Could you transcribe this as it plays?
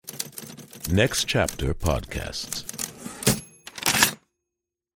Next Chapter Podcasts.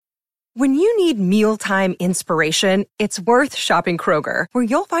 When you need mealtime inspiration, it's worth shopping Kroger, where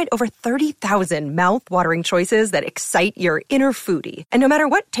you'll find over 30,000 mouth-watering choices that excite your inner foodie. And no matter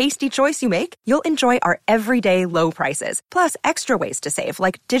what tasty choice you make, you'll enjoy our everyday low prices, plus extra ways to save,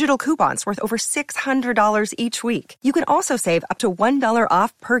 like digital coupons worth over $600 each week. You can also save up to $1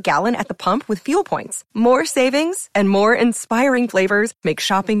 off per gallon at the pump with fuel points. More savings and more inspiring flavors make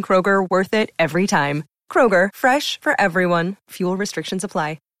shopping Kroger worth it every time. Kroger, fresh for everyone. Fuel restrictions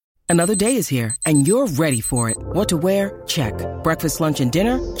apply. Another day is here, and you're ready for it. What to wear? Check. Breakfast, lunch, and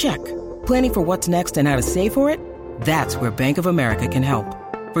dinner? Check. Planning for what's next and how to save for it? That's where Bank of America can help.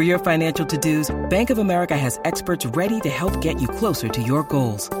 For your financial to-dos, Bank of America has experts ready to help get you closer to your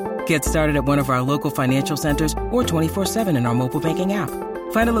goals. Get started at one of our local financial centers or 24/7 in our mobile banking app.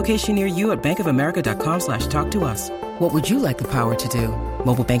 Find a location near you at bankofamerica.com/talktous. What would you like the power to do?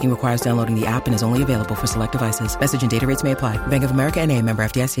 Mobile banking requires downloading the app and is only available for select devices. Message and data rates may apply. Bank of America N.A., member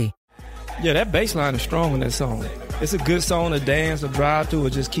FDIC. Yeah, that bass line is strong in that song. It's a good song to dance or drive to or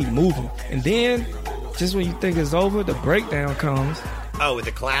just keep moving. And then, just when you think it's over, the breakdown comes. Oh, with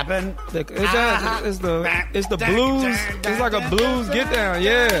the clapping? It's the blues. It's like a blues get down,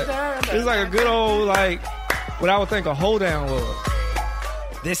 yeah. It's like a good old, like, what I would think a hold down was.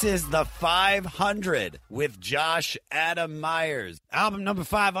 This is the 500 with Josh Adam Myers. Album number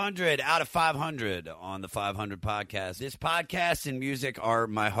 500 out of 500 on the 500 podcast. This podcast and music are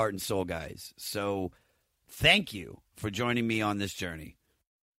my heart and soul, guys. So thank you for joining me on this journey.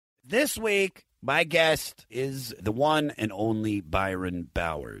 This week, my guest is the one and only Byron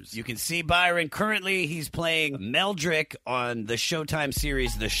Bowers. You can see Byron currently. He's playing Meldrick on the Showtime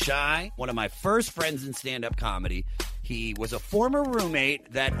series The Chi, one of my first friends in stand-up comedy. He was a former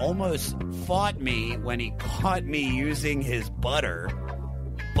roommate that almost fought me when he caught me using his butter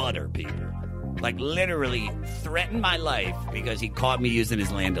people. Like, literally threatened my life because he caught me using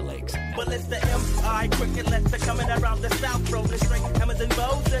his Land O'Lakes. Well, it's the M.I. cricket letter coming around the South, rolling straight hammers and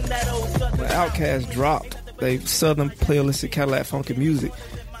bows and that old southern. OutKast dropped they Southern playlist of Cadillac Funky Music.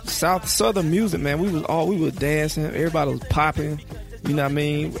 Southern music, man, we were dancing, everybody was popping. You know what I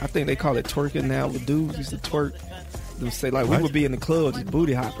mean? I think they call it twerking now. With dudes used to twerk. They would say, like, we would be in the club just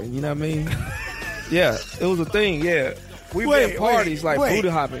booty hopping. You know what I mean? Yeah, it was a thing. Yeah, we would be at parties booty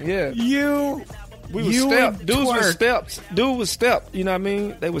hopping. Yeah, we would step. Dudes would steps. Dude would step. You know what I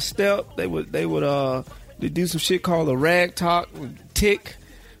mean? They would step. They would do some shit called a rag talk, tick.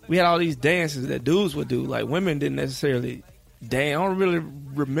 We had all these dances that dudes would do. Like, women didn't necessarily dance. I don't really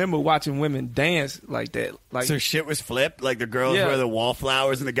remember watching women dance like that. Like, so shit was flipped? Like, the girls were the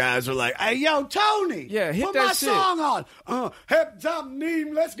wallflowers and the guys were like, hey, yo, Tony! Yeah, hit put that my shit. song on! Hip Top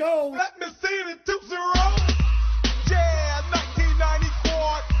Neem, let's go! Let me see the Tootsie Roll! Yeah,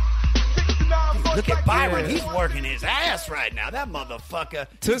 1994, 69. Look at Byron, he's working his ass right now. That motherfucker.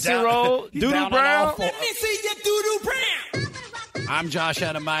 Tootsie Roll, Doodoo Brown. Let me see your Doodoo Brown! I'm Josh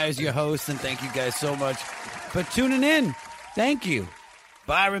Adam Myers, your host, and thank you guys so much for tuning in. Thank you.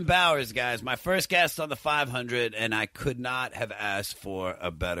 Byron Bowers, guys, my first guest on the 500, and I could not have asked for a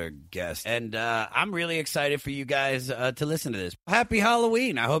better guest. And I'm really excited for you guys to listen to this. Happy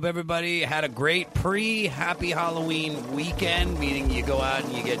Halloween. I hope everybody had a great pre-Happy Halloween weekend, meaning you go out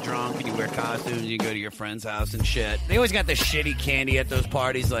and you get drunk and you wear costumes and you go to your friend's house and shit. They always got the shitty candy at those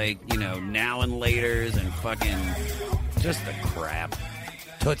parties, like, you know, Now and Laters and fucking just the crap.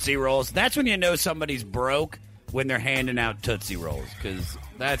 Tootsie Rolls. That's when you know somebody's broke. When they're handing out Tootsie Rolls, because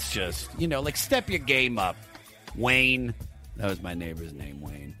that's just, you know, like, step your game up. Wayne. That was my neighbor's name,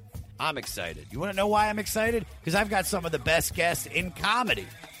 Wayne. I'm excited. You want to know why I'm excited? Because I've got some of the best guests in comedy.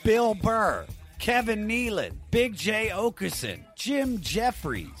 Bill Burr, Kevin Nealon, Big J. Okerson, Jim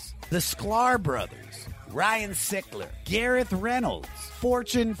Jeffries, the Sklar Brothers, Ryan Sickler, Gareth Reynolds,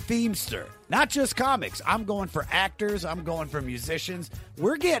 Fortune Feimster. Not just comics. I'm going for actors. I'm going for musicians.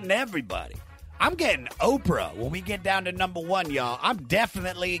 We're getting everybody. I'm getting Oprah when we get down to number one, y'all. I'm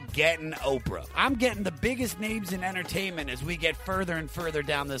definitely getting Oprah. I'm getting the biggest names in entertainment as we get further and further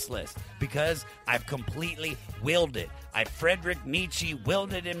down this list because I've completely willed it. Friedrich Nietzsche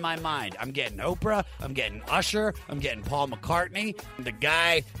willed it in my mind. I'm getting Oprah. I'm getting Usher. I'm getting Paul McCartney, the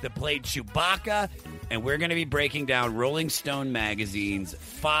guy that played Chewbacca. And we're going to be breaking down Rolling Stone magazine's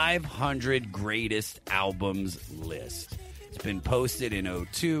 500 greatest albums list. It's been posted in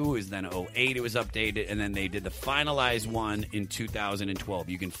 2002, is then 2008 it was updated, and then they did the finalized one in 2012.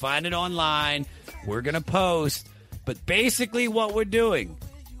 You can find it online. We're going to post. But basically what we're doing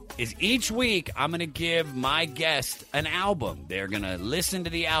is each week I'm going to give my guest an album. They're going to listen to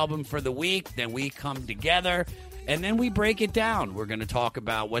the album for the week. Then we come together And then we break it down. We're going to talk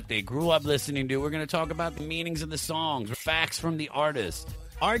about what they grew up listening to. We're going to talk about the meanings of the songs, facts from the artist.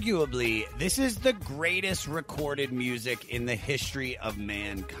 Arguably, this is the greatest recorded music in the history of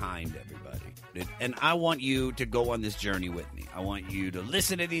mankind, everybody. And I want you to go on this journey with me. I want you to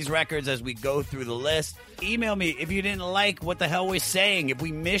listen to these records as we go through the list. Email me if you didn't like what the hell we're saying, if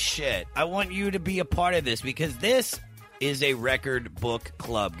we miss shit. I want you to be a part of this because this is a record book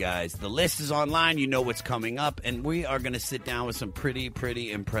club, guys. The list is online. You know what's coming up. And we are going to sit down with some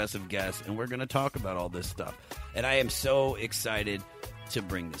pretty impressive guests, and we're going to talk about all this stuff. And I am so excited to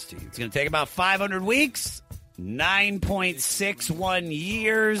bring this to you. It's going to take about 500 weeks, 9.61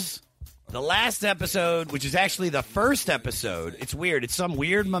 years. The last episode, which is actually the first episode, it's weird. It's some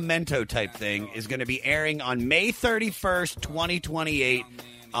weird memento type thing, is going to be airing on May 31st, 2028.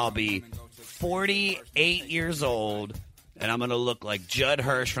 I'll be 48 years old, and I'm going to look like Judd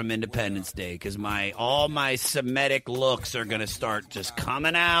Hirsch from Independence Day because all my Semitic looks are going to start just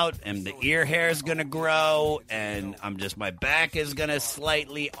coming out, and the ear hair is going to grow, and my back is going to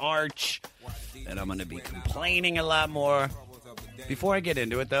slightly arch, and I'm going to be complaining a lot more. Before I get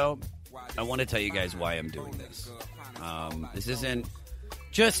into it, though, I want to tell you guys why I'm doing this. This isn't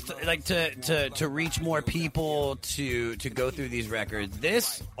just like to reach more people to go through these records.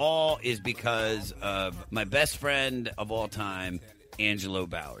 This all is because of my best friend of all time, Angelo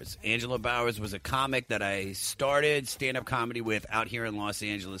Bowers. Angelo Bowers was a comic that I started stand-up comedy with out here in Los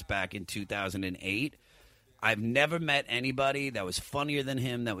Angeles back in 2008. I've never met anybody that was funnier than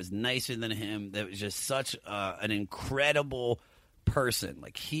him, that was nicer than him, that was just such an incredible person.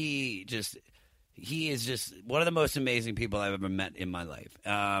 Like he is just one of the most amazing people I've ever met in my life.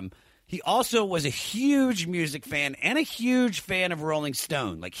 He also was a huge music fan and a huge fan of Rolling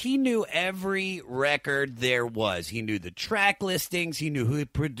Stone. Like he knew every record there was. He knew the track listings. He knew who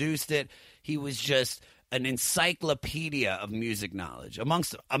produced it. He was just an encyclopedia of music knowledge,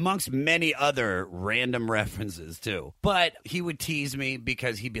 amongst many other random references, too. But he would tease me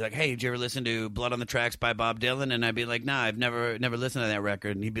because he'd be like, hey, did you ever listen to Blood on the Tracks by Bob Dylan? And I'd be like, nah, I've never listened to that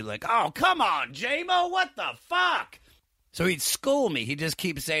record. And he'd be like, oh, come on, J-Mo, what the fuck? So he'd school me. He just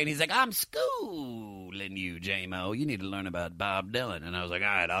keeps saying, he's like, I'm schooling you, J-Mo. You need to learn about Bob Dylan. And I was like, all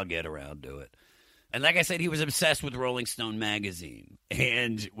right, I'll get around to it. And like I said, he was obsessed with Rolling Stone magazine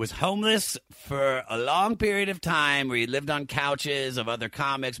and was homeless for a long period of time where he lived on couches of other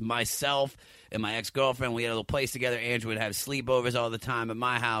comics. Myself and my ex-girlfriend, we had a little place together. Andrew would have sleepovers all the time at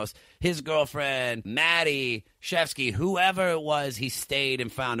my house. His girlfriend, Maddie, Shevsky, whoever it was, he stayed and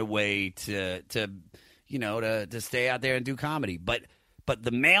found a way to stay out there and do comedy. But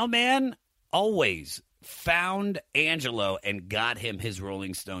the mailman always found Angelo and got him his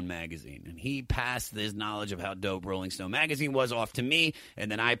Rolling Stone magazine. And he passed his knowledge of how dope Rolling Stone magazine was off to me,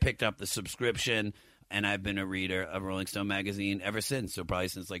 and then I picked up the subscription, and I've been a reader of Rolling Stone magazine ever since, so probably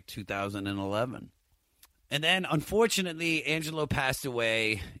since like 2011. And then, unfortunately, Angelo passed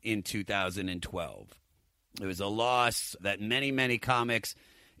away in 2012. It was a loss that many comics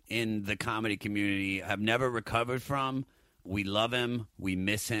in the comedy community have never recovered from. We love him. We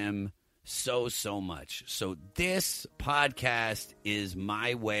miss him so much. So this podcast is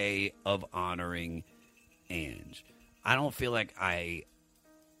my way of honoring Ange. I don't feel like I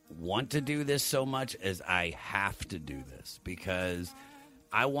want to do this so much as I have to do this because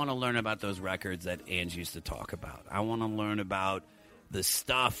I want to learn about those records that Ange used to talk about. I want to learn about the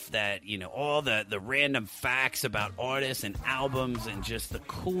stuff that, all the random facts about artists and albums and just the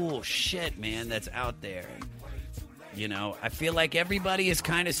cool shit, man, that's out there. I feel like everybody is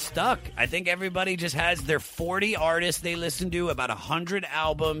kind of stuck. I think everybody just has their 40 artists they listen to, about 100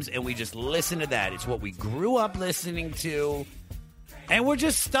 albums, and we just listen to that. It's what we grew up listening to, and we're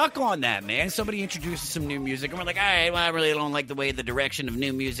just stuck on that, man. Somebody introduces some new music, and we're like, all right, well, I really don't like the way the direction of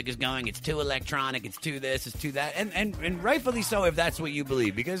new music is going. It's too electronic. It's too this. It's too that. And rightfully so if that's what you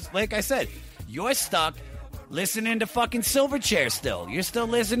believe, because, like I said, you're stuck listening to fucking Silverchair still. You're still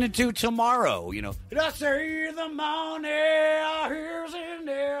listening to Tomorrow, And I see the money, I hears in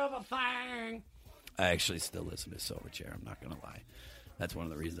everything. I actually still listen to Silverchair, I'm not going to lie. That's one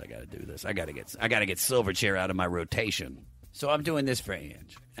of the reasons I got to do this. I got to get Silverchair out of my rotation. So I'm doing this for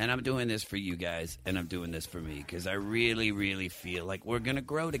Ange, and I'm doing this for you guys, and I'm doing this for me, because I really feel like we're going to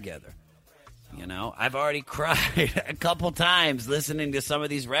grow together. I've already cried a couple times listening to some of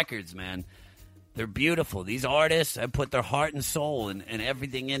these records, man. They're beautiful. These artists have put their heart and soul and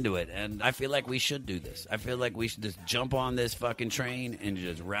everything into it. And I feel like we should do this. I feel like we should just jump on this fucking train and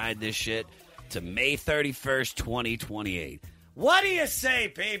just ride this shit to May 31st, 2028. What do you say,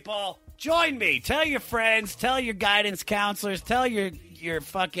 people? Join me. Tell your friends. Tell your guidance counselors. Tell your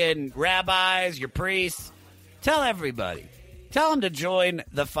fucking rabbis, your priests. Tell everybody. Tell them to join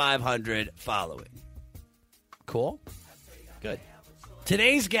the 500 following. Cool? Good.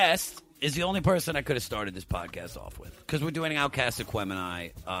 Today's guest is the only person I could have started this podcast off with, because we're doing OutKast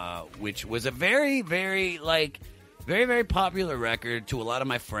Aquemeni, which was a very, very, very popular record to a lot of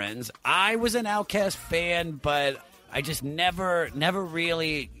my friends. I was an OutKast fan, but I just never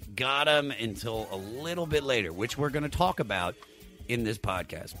really got him until a little bit later, which we're going to talk about in this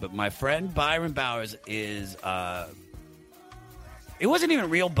podcast. But my friend Byron Bowers is... it wasn't even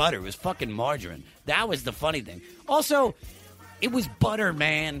real butter. It was fucking margarine. That was the funny thing. Also, it was butter,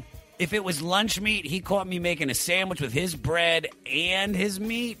 man. If it was lunch meat, he caught me making a sandwich with his bread and his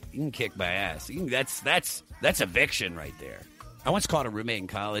meat. You can kick my ass. That's eviction right there. I once caught a roommate in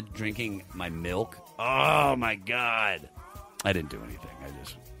college drinking my milk. Oh, my God. I didn't do anything.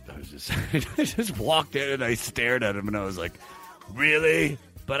 I just walked in and I stared at him and I was like, really?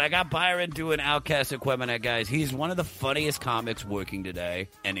 But I got Byron doing OutKast Aquemeni, guys. He's one of the funniest comics working today.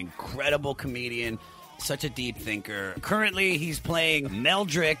 An incredible comedian. Such a deep thinker. Currently, he's playing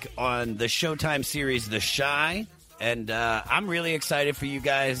Meldrick on the Showtime series The Chi. And I'm really excited for you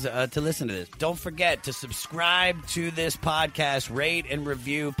guys to listen to this. Don't forget to subscribe to this podcast, rate and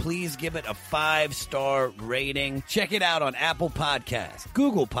review. Please give it a 5-star rating. Check it out on Apple Podcasts,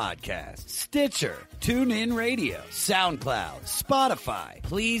 Google Podcasts, Stitcher, TuneIn Radio, SoundCloud, Spotify.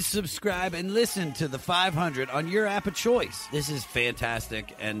 Please subscribe and listen to the 500 on your app of choice. This is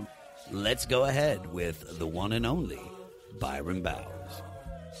fantastic, and let's go ahead with the one and only Byron Bowers.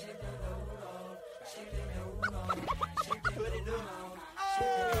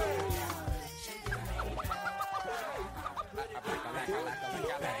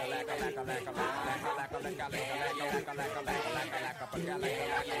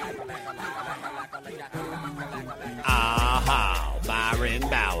 Aha, Byron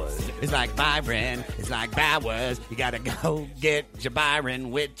Bowers. It's like Byron, it's like Bowers. You gotta go get your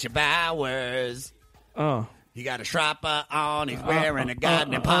Byron with your Bowers. He got a strapper on, he's wearing a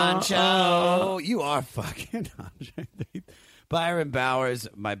goddamn poncho. You are fucking Byron Bowers,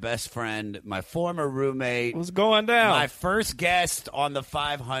 my best friend, my former roommate. What's going down? My first guest on the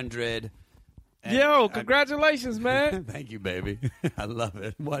 500. Yo, congratulations, man. Thank you, baby. I love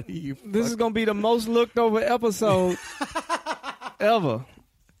it. What are you? This is going to be the most looked over episode ever.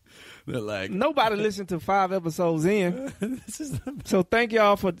 They're like, nobody listened to 5 episodes in. So thank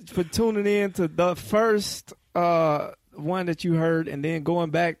y'all for tuning in to the first one that you heard and then going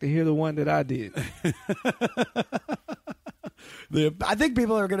back to hear the one that I did. I think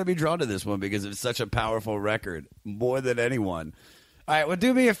people are going to be drawn to this one because it's such a powerful record, more than anyone. All right, well,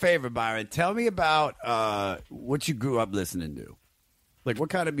 do me a favor, Byron. Tell me about what you grew up listening to. Like,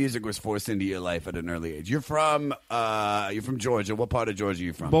 what kind of music was forced into your life at an early age? You're from Georgia. What part of Georgia are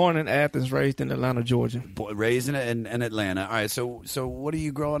you from? Born in Athens, raised in Atlanta, Georgia. Raised in Atlanta. All right, so what are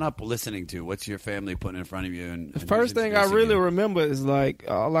you growing up listening to? What's your family putting in front of you? And the first thing I really remember is, like,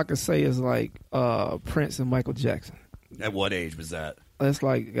 all I can say is, like, Prince and Michael Jackson. At what age was that? That's,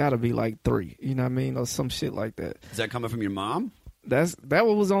 like, got to be, like, 3. You know what I mean? Or some shit like that. Is that coming from your mom? That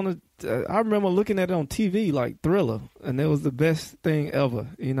was on the. I remember looking at it on TV, like Thriller, and it was the best thing ever.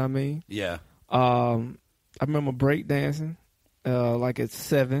 You know what I mean? Yeah. I remember breakdancing, like at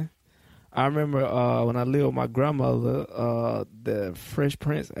 7. I remember when I lived with my grandmother, the Fresh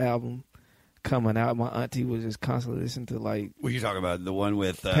Prince album coming out. My auntie was just constantly listening to, like. What are you talking about? The one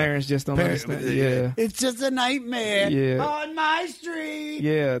with Parents Just Don't Understand. Yeah. It's just a nightmare. Yeah. On my street.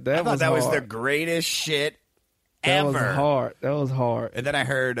 Yeah, I thought that hard. was the greatest shit. That ever. That was hard. And then I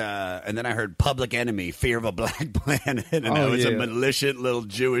heard Public Enemy, Fear of a Black Planet, and I was a malicious little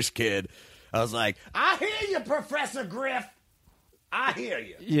Jewish kid. I was like, I hear you, Professor Griff. I hear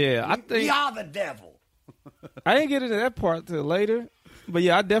you. Yeah, I think you're the devil. I didn't get into that part till later, but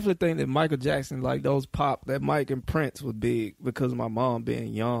yeah, I definitely think that Michael Jackson, like those pop, that Mike and Prince was big because of my mom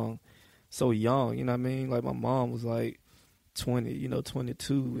being young, so young. You know what I mean? Like my mom was like 20,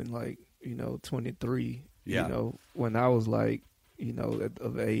 22, and like 23. Yeah. When I was like,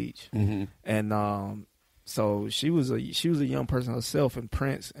 of age. Mm-hmm. And so she was a young person herself, and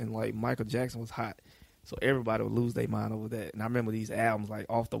Prince and like Michael Jackson was hot. So everybody would lose their mind over that. And I remember these albums like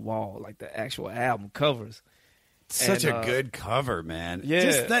Off the Wall, like the actual album covers. Such a good cover, man. Yeah.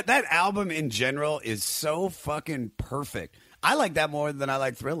 Just that album in general is so fucking perfect. I like that more than I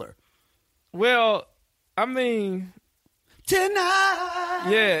like Thriller. Well, I mean, tonight.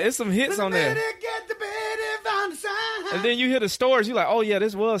 Yeah, it's some hits on there. And then you hear the stories, you're like, oh yeah,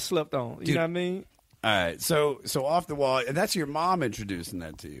 this was slept on. You know what I mean? All right, so Off the Wall, and that's your mom introducing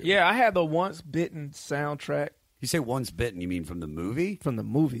that to you. Yeah, I had the Once Bitten soundtrack. You say Once Bitten, you mean from the movie? From the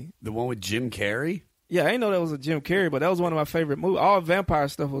movie. The one with Jim Carrey? Yeah, I didn't know that was a Jim Carrey, but that was one of my favorite movies. All vampire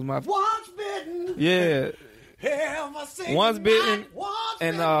stuff was my. Once bitten. Yeah. Ever single Once Bitten night, once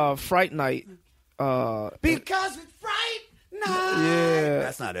and Fright Night. because it's Fright Night. Yeah.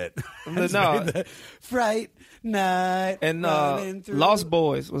 That's not it. No. Fright Night. And running through- Lost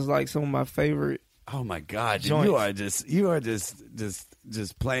Boys was like some of my favorite. Oh my God! Joints. You are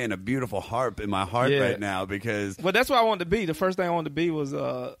just playing a beautiful harp in my heart right now because. Well, that's what I wanted to be. The first thing I wanted to be was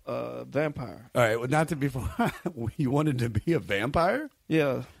a vampire. All right, well, not to be. You wanted to be a vampire?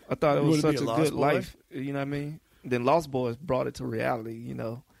 Yeah, I thought it You was wanted such to a be a good Lost Boy? life. You know what I mean? Then Lost Boys brought it to reality. You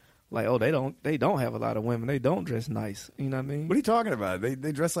know, like they don't have a lot of women. They don't dress nice. You know what I mean? What are you talking about? They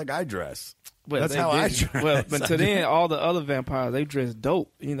dress like I dress. Well, That's they how I didn't. dress. Well, but to then all the other vampires they dressed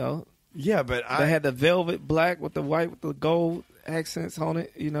dope. You know, Yeah, but they had the velvet black with the white with the gold accents on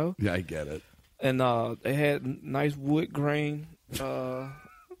it. You know, Yeah, I get it. and they had nice wood grain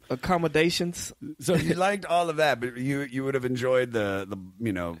accommodations. So you liked all of that, but you would have enjoyed the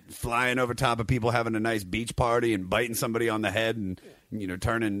flying over top of people, having a nice beach party, and biting somebody on the head, and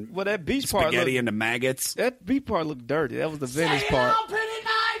turning Well, that beach part spaghetti looked, into maggots. that beach part looked dirty. That was the Venice part. pretty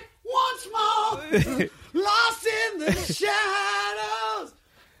night once more, lost in the shadows.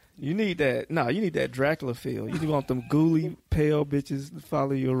 You need that. No, you need that Dracula feel. You want them ghouly, pale bitches to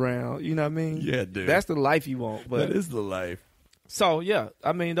follow you around. You know what I mean? Yeah, dude. That's the life you want. But That is the life. so yeah,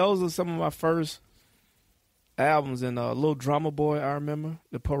 I mean, those are some of my first albums. And Little Drummer Boy, I remember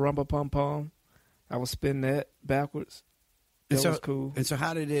the Parumpa Pum Pum. I was spinning that backwards. That was cool. And so,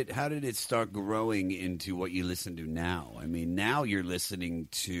 how did it start growing into what you listen to now? I mean, now you're listening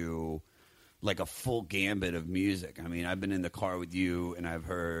to like a full gambit of music. I mean, I've been in the car with you, and I've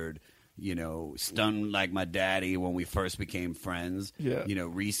heard, Stunned Like My Daddy when we first became friends. Yeah.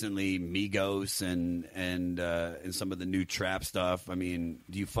 Recently Migos and some of the new trap stuff. I mean,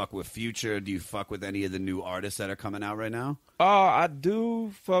 do you fuck with Future? Do you fuck with any of the new artists that are coming out right now? I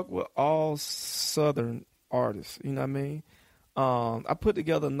do fuck with all Southern artists. You know what I mean? I put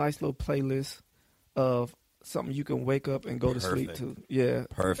together a nice little playlist of something you can wake up and go to sleep to. Yeah.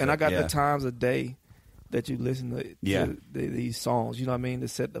 Perfect. And I got yeah. the times of day that you listen to, Yeah. these songs. You know what I mean? To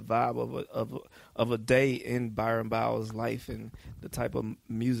set the vibe of a day in Byron Bauer's life and the type of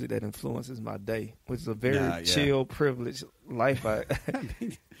music that influences my day, which is a very chill, privileged life.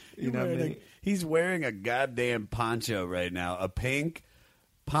 You know what I mean? He's wearing a goddamn poncho right now, a pink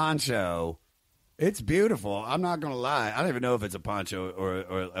poncho. It's beautiful. I'm not going to lie. I don't even know if it's a poncho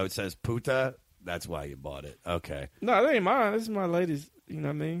or it says puta. That's why you bought it. Okay. No, that ain't mine. This is my lady's. You know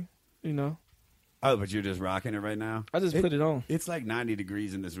what I mean? You know. Oh, but you're just rocking it right now? I just put it on. It's like 90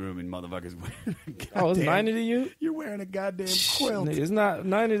 degrees in this room, and motherfuckers wearing a goddamn... Oh, it's 90 to you? You're wearing a goddamn quilt. Nigga, it's not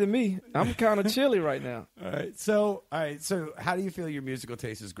 90 to me. I'm kind of chilly right now. All right. So how do you feel your musical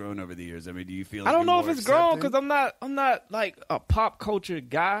taste has grown over the years? I mean, do you feel like I don't you're know if more it's grown accepting? because I'm not like a pop culture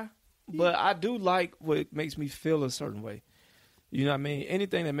guy, but I do like what makes me feel a certain way. You know what I mean?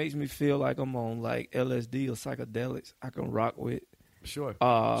 Anything that makes me feel like I'm on like LSD or psychedelics, I can rock with. Sure.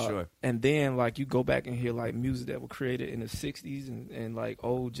 Sure. And then like you go back and hear like music that was created in the 60s and like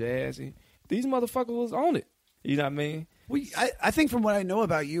old jazz. And these motherfuckers was on it. You know what I mean? Well, I think from what I know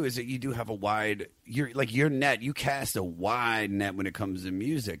about you is that you do have a wide, your net, you cast a wide net when it comes to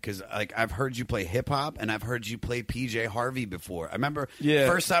music. Because like I've heard you play hip hop and I've heard you play PJ Harvey before. I remember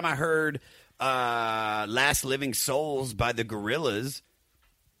first time I heard Last Living Souls by the Gorillaz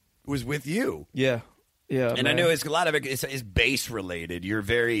was with you. Yeah. Yeah, and man. I know it's a lot of it is bass related. You're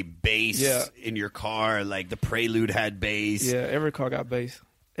very bass in your car. Like the Prelude had bass. Yeah, every car got bass.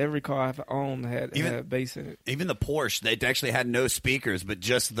 Every car I've owned had bass in it. Even the Porsche, they actually had no speakers, but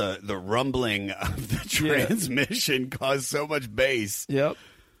just the rumbling of the transmission caused so much bass. Yep.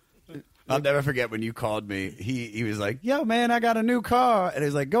 I'll never forget when you called me. He was like, "Yo, man, I got a new car," and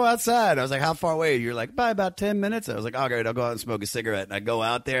he's like, "Go outside." I was like, "How far away?" You're like, "By about 10 minutes." I was like, "Oh, great, I'll go out and smoke a cigarette." And I go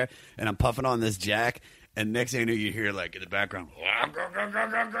out there and I'm puffing on this jack. And next thing you know, you hear like in the background,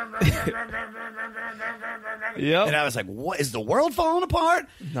 yep. And I was like, "What is the world falling apart?"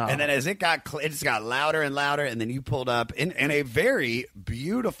 No. And then as it just got louder and louder, and then you pulled up in a very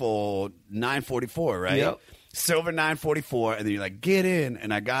beautiful 944, right? Yep. Silver 944, and then you're like, "Get in,"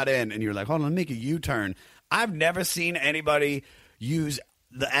 and I got in, and you're like, "Hold on, let me make a U-turn." I've never seen anybody use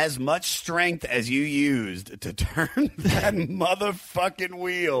as much strength as you used to turn that motherfucking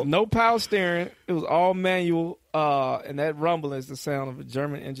wheel. No power steering. It was all manual. And that rumble is the sound of a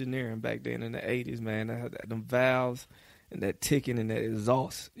German engineering back then in the 80s, man. They had them valves and that ticking and that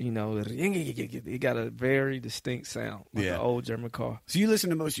exhaust, it got a very distinct sound, like an old German car. So you listen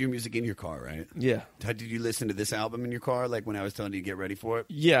to most of your music in your car, right? Yeah. How did you listen to this album in your car, like when I was telling you to get ready for it?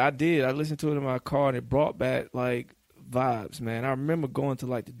 Yeah, I did. I listened to it in my car, and it brought back, like, vibes, man. I remember going to,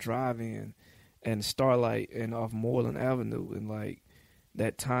 like, the drive-in and Starlight and off Moreland Avenue and, like,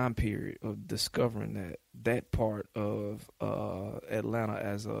 that time period of discovering that part of Atlanta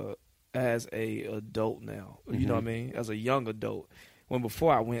as a adult now. You know what I mean? As a young adult. When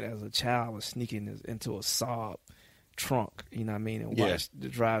before I went as a child, I was sneaking into a Saab trunk, you know what I mean, and watch the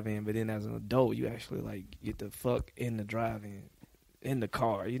drive-in. But then as an adult, you actually like get the fuck in the drive-in, in the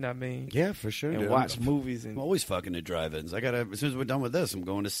car, you know what I mean? Yeah, for sure. And watch movies. And I'm always fucking at drive-ins. As soon as we're done with this, I'm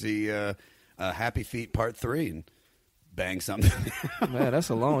going to see Happy Feet Part 3 and bang something. Man, that's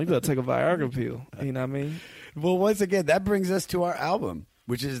you better take a Viagra pill, you know what I mean? Well, once again, that brings us to our album,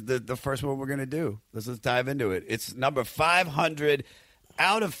 which is the first one we're going to do. Let's dive into it. It's number 500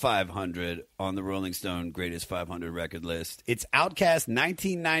 out of 500 on the Rolling Stone Greatest 500 record list. It's OutKast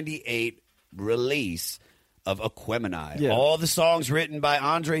 1998 release of Aquemeni. Yeah. All the songs written by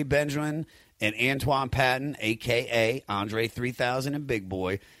Andre Benjamin and Antoine Patton, a.k.a. Andre 3000 and Big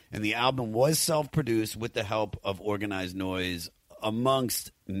Boy. And the album was self-produced with the help of Organized Noise,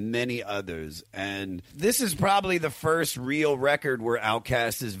 amongst many others. And this is probably the first real record where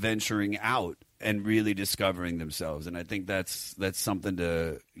OutKast is venturing out and really discovering themselves. And I think that's something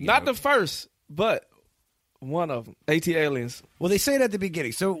to... Not the first, but one of them. AT-Aliens. Well, they say it at the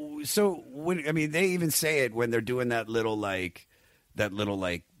beginning. So when, they even say it when they're doing that little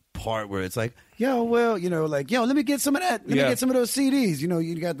part where it's like, let me get some of that. Let me get some of those CDs.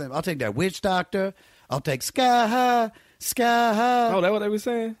 You got them. I'll take that Witch Doctor. I'll take Sky High. Oh, that what they were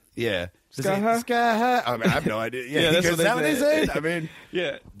saying? Yeah. Sky High? Sky High. I have no idea. Yeah, that's is that what they said?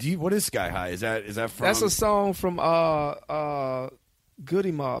 yeah. What is Sky High? Is that from? That's a song from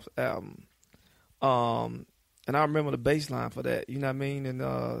Goody Mob's album. And I remember the bass line for that. You know what I mean? And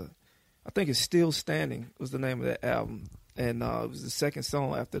I think it's Still Standing was the name of that album. And it was the second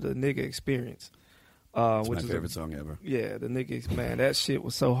song after the Nigga Experience. It's which my is favorite song ever. Yeah, the Nigga, man, that shit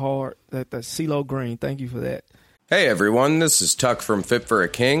was so hard. That CeeLo Green, thank you for that. Hey everyone, this is Tuck from Fit for a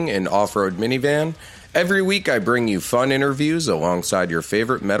King and Off-Road Minivan. Every week I bring you fun interviews alongside your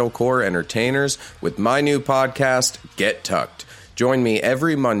favorite metalcore entertainers with my new podcast, Get Tucked. Join me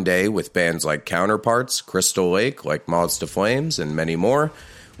every Monday with bands like Counterparts, Crystal Lake, like Moths to Flames, and many more.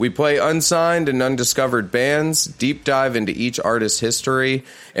 We play unsigned and undiscovered bands, deep dive into each artist's history,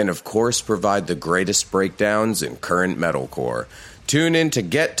 and of course provide the greatest breakdowns in current metalcore. Tune in to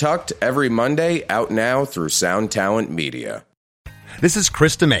Get Tucked every Monday, out now through Sound Talent Media. This is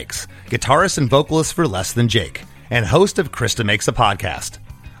Krista Makes, guitarist and vocalist for Less Than Jake, and host of Krista Makes a Podcast,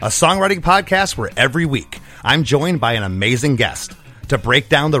 a songwriting podcast where every week I'm joined by an amazing guest to break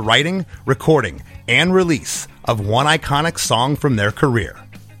down the writing, recording, and release of one iconic song from their career.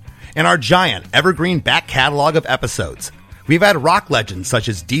 In our giant evergreen back catalog of episodes, we've had rock legends such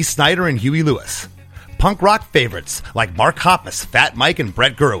as Dee Snider and Huey Lewis, punk rock favorites like Mark Hoppus, Fat Mike, and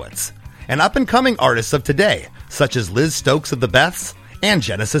Brett Gurewitz, and up-and-coming artists of today such as Liz Stokes of the Beths and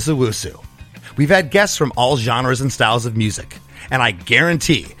Genesis Owusu. We've had guests from all genres and styles of music, and I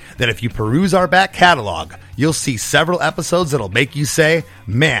guarantee that if you peruse our back catalog, you'll see several episodes that'll make you say,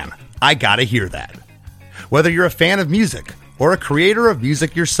 man, I gotta hear that. Whether you're a fan of music or a creator of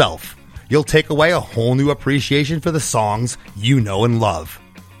music yourself, you'll take away a whole new appreciation for the songs you know and love.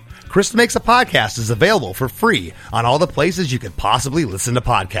 Krista Makes a Podcast is available for free on all the places you could possibly listen to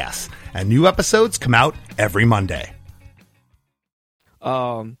podcasts, and new episodes come out every Monday.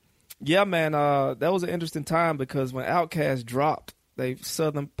 Yeah, man, that was an interesting time because when OutKast dropped, they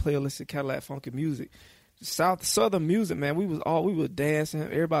Southern playlisted Cadillac Funky Music. Southern music, man, we were dancing,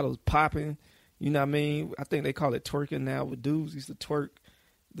 everybody was popping. You know what I mean? I think they call it twerking now. With dudes used to twerk.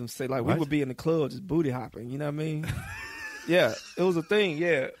 Them say like we would be in the club just booty hopping. You know what I mean? Yeah, it was a thing.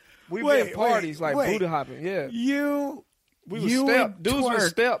 Yeah, we were at parties booty hopping. Yeah, we would step. Dudes would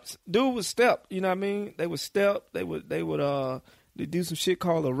steps. Dude would step. You know what I mean? They would step. They would do some shit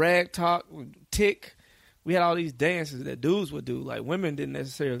called a rag talk, tick. We had all these dances that dudes would do. Like women didn't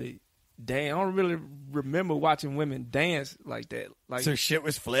necessarily dance. I don't really remember watching women dance like that. Like, so shit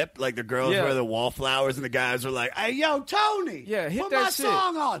was flipped? Like the girls were the wallflowers and the guys were like, hey, yo, Tony, hit put that my shit.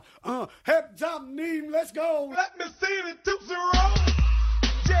 song on. Hip Top Neem, let's go. Let me see the Tootsie Roll.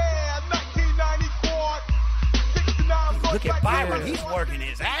 Yeah, 1994. 69. Look at Byron. He's working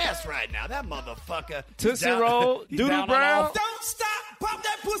his ass right now. That motherfucker. Tootsie Roll, Doodoo Brown. Don't stop, pop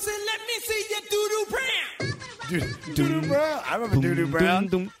that pussy, let me see your doo-doo brown. Doodoo Brown. I remember Doodoo Brown.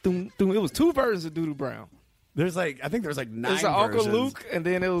 It was two versions of Doodoo Brown. There's like, I think there's like 9 It's an versions. Uncle Luke, and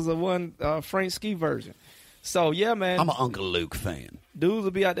then it was a one Frank Ski version. So yeah, man, I'm an Uncle Luke fan. dudes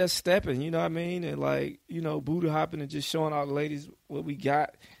will be out there stepping, you know what I mean, and like booty hopping and just showing all the ladies what we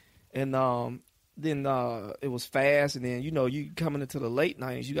got, and then it was fast, and then you coming into the late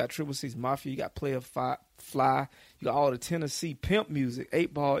 90s, you got Triple Six Mafia, you got Player Fly, you got all the Tennessee pimp music,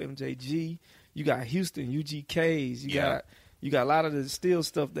 8 Ball, MJG, you got Houston, UGKs, you got a lot of the still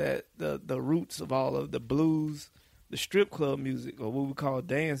stuff that the roots of all of the blues, the strip club music, or what we call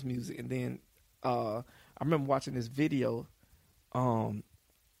dance music, and then I remember watching this video, and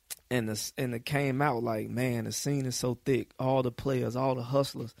it came out like, man, the scene is so thick. All the players, all the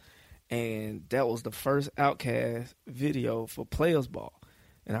hustlers, and that was the first OutKast video for Players Ball.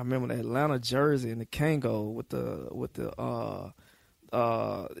 And I remember the Atlanta jersey and the Kango with the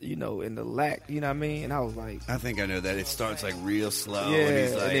in the lack, you know what I mean? And I was like, I think I know that. It starts like real slow. Yeah, and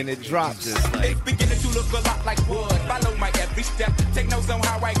he's like, and then it drops. he's just like, Beginning to look a lot like wood. Follow my every step. Take notes on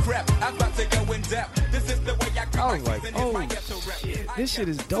how I crept. I'm about to go in depth. This is the way I was like, oh shit, this shit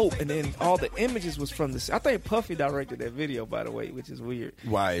is dope. And then all the images was from this. I think Puffy directed that video, by the way, which is weird.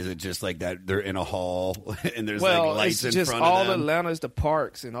 why is it just like that? They're in a hall and there's Well, like lights it's in just front all of them. Atlanta is the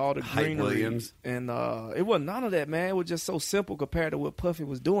parks and all the Hype greenery. Williams. And it wasn't none of that, man. It was just so simple compared to what Puffy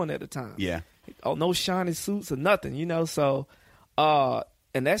was doing at the time. Yeah. Oh, no shiny suits or nothing, So,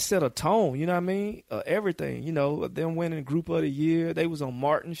 and that set a tone, you know what I mean? Everything, them winning Group of the Year. They was on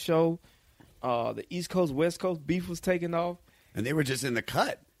Martin's show. The East Coast, West Coast beef was taking off. And they were just in the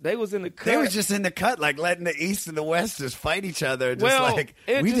cut. They was in the cut. They was just in the cut, like letting the East and the West just fight each other. Just Well, like,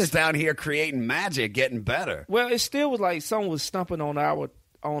 it we just- just down here creating magic, getting better. Well, it still was like someone was stumping on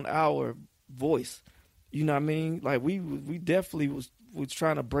our voice. You know what I mean? Like we definitely was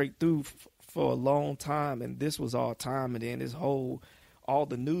trying to break through for a long time, and this was our time. And then all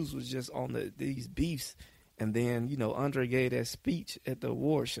the news was just on these beefs. And then Andre gave that speech at the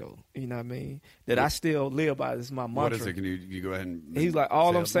award show. You know what I mean? That I still live by. This is my mantra. What is it? Can you go ahead and He's like,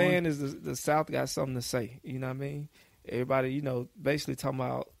 all say I'm it saying more? is the South got something to say. You know what I mean? Everybody, basically talking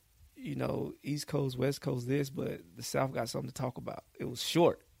about, East Coast, West Coast this, but the South got something to talk about. It was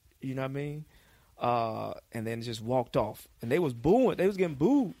short. You know what I mean? And then just walked off. And they was booing. They was getting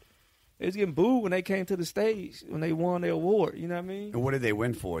booed. They was getting booed when they came to the stage, when they won their award. You know what I mean? And what did they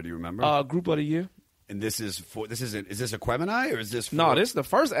win for? Do you remember? Group of the Year. And is this Aquemeni or is this for, No, this is the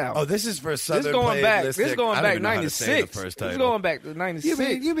first album. Oh, this is for Southern This going back. This Playalistic. going I don't back even know how to say the 96. first This title. going back to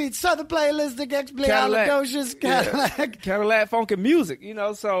 96. You mean Southern Playalistic Cadillac. Expialidocious Cadillac? Yeah. Cadillac funky music,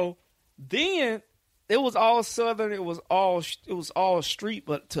 So then it was all Southern. It was all street,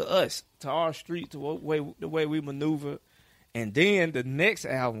 but to us, to our street, to the way we maneuver. And then the next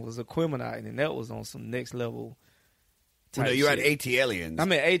album was Aquemeni, and that was on some next level. No, type you had shit. AT Aliens. I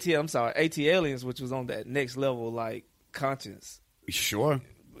mean AT Aliens, which was on that next level, like conscience Sure.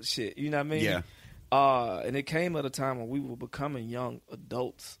 shit. You know what I mean? Yeah. And it came at a time when we were becoming young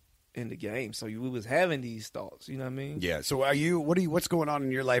adults in the game, so we was having these thoughts. You know what I mean? Yeah. So what's going on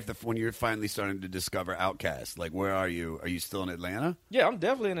in your life when you're finally starting to discover OutKast? Like, where are you? Are you still in Atlanta? Yeah, I'm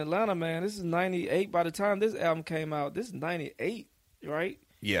definitely in Atlanta, man. This is 98. By the time this album came out, this is 98, right?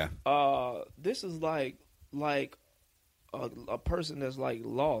 Yeah. This is like a person that's like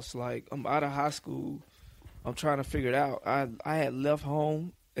lost. Like, I'm out of high school. I'm trying to figure it out. I had left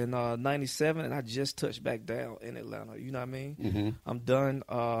home in 97, and I just touched back down in Atlanta. You know what I mean? Mm-hmm. I'm done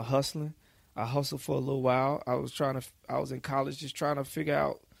hustling. I hustled for a little while. I was in college just trying to figure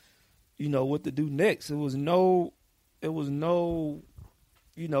out, what to do next. It was a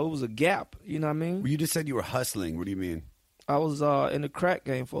gap. You know what I mean? Well, you just said you were hustling. What do you mean? I was in the crack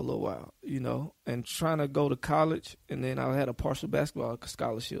game for a little while, and trying to go to college, and then I had a partial basketball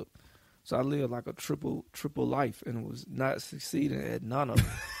scholarship. So I lived like a triple life and was not succeeding at none of them.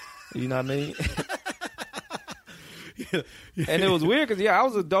 You know what I mean? And it was weird because I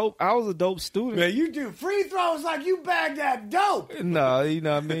was a dope student. Man, you do free throws like you bagged that dope. No, you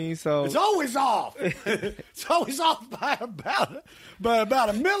know what I mean? So It's always off. It's always off by about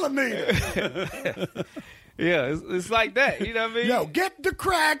a millimeter. yeah, it's like that. You know what I mean? Yo, get the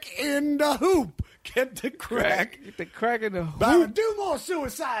crack in the hoop. Get the crack. Get the crack in the Byron, hoop do more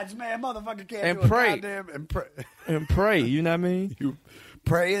suicides, man. Motherfucker can't And do a pray. goddamn and pray. and pray. You know what I mean? You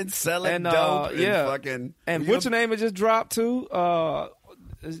praying, selling And, dope, yeah. and fucking. And what's your name? It just dropped too.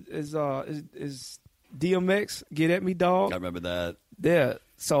 Is DMX? Get at me, dog. I remember that. Yeah.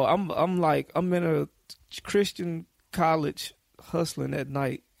 So I'm in a Christian college hustling at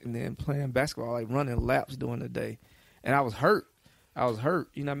night and then playing basketball, like running laps during the day. And I was hurt. You know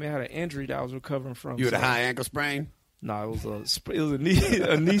what I mean? I had an injury that I was recovering from. You had a So- high ankle sprain? No, it was a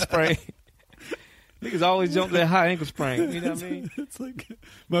knee sprain. Niggas always jump that high ankle sprain. You know what I mean? It's like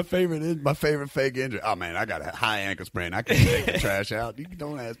my favorite fake injury. Oh man, I got a high ankle sprain. I can't take the trash out. You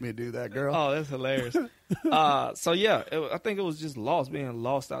don't ask me to do that, girl. Oh, that's hilarious. So yeah, I think it was just being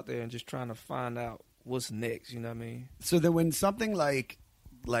lost out there and just trying to find out what's next. You know what I mean? So then when something like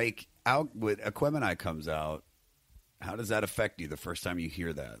out with Aquemeni comes out, how does that affect you the first time you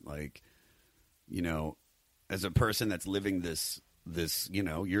hear that? Like, you know, as a person that's living this, you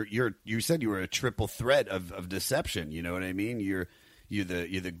know, you said you were a triple threat of deception. You know what I mean? You're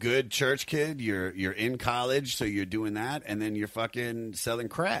the good church kid. You're in college, so you're doing that, and then you're fucking selling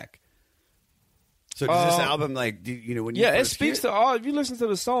crack. So does this album, like, you know, when you it speaks to all. If you listen to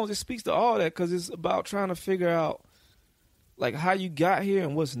the songs, it speaks to all that because it's about trying to figure out like how you got here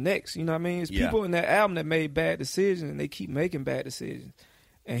and what's next. You know what I mean? It's people in that album that made bad decisions and they keep making bad decisions.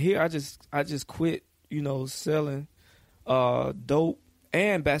 And here I just quit, you know, selling dope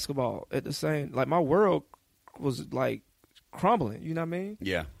and basketball at the same. Like my world was like crumbling. You know what I mean?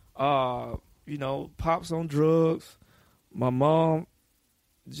 Yeah. You know, Pop's on drugs. My mom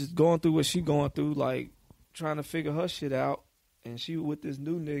just going through what she going through, like trying to figure her shit out. And she with this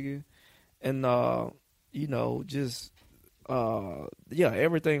new nigga, and you know, just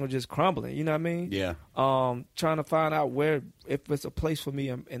everything was just crumbling. You know what I mean? Yeah. Trying to find out if it's a place for me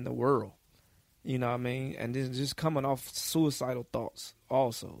in the world. You know what I mean? And then just coming off suicidal thoughts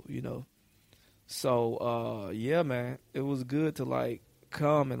also, you know. So, yeah, man, it was good to, like,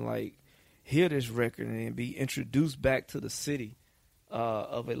 come and, like, hear this record and be introduced back to the city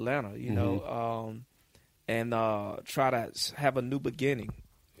of Atlanta, you know, and try to have a new beginning.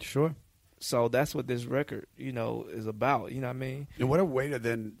 Sure. So that's what this record, you know, is about. You know what I mean? And what a way to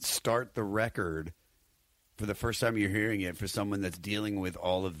then start the record for the first time you're hearing it for someone that's dealing with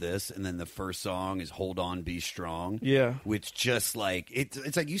all of this. And then the first song is Hold On, Be Strong. Yeah. Which just like,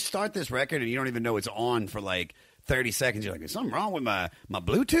 it's like you start this record and you don't even know it's on for like 30 seconds. You're like, is something wrong with my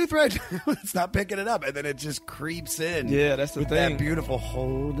Bluetooth right now? It's not picking it up. And then it just creeps in. Yeah, that's the with thing. That beautiful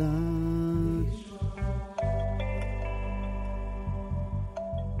Hold On.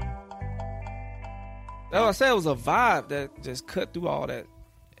 That's what I said. It was a vibe that just cut through all that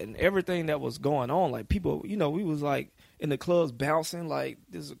and everything that was going on. Like people, you know, we was like in the clubs bouncing. Like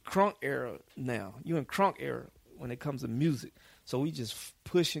there's a crunk era now. You in crunk era when it comes to music. So we just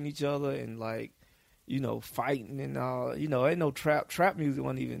pushing each other and like, you know, fighting and you know, ain't no trap music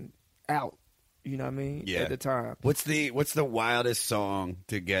wasn't even out. You know what I mean? Yeah. At the time. What's the wildest song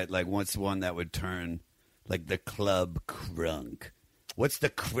to get? Like, what's one that would turn like the club crunk? What's the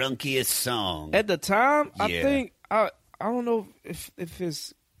crunkiest song? At the time, Yeah. I think I don't know if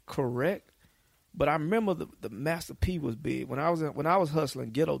it's correct, but I remember the Master P was big when I was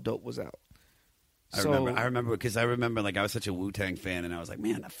hustling. Ghetto Dope was out. I remember because I remember like I was such a Wu-Tang fan, and I was like,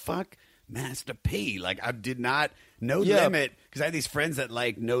 man, the fuck Master P. Like I did not No Limit because I had these friends that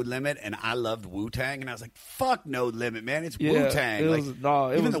like No Limit, and I loved Wu-Tang, and I was like, fuck No Limit, man, it's Wu-Tang.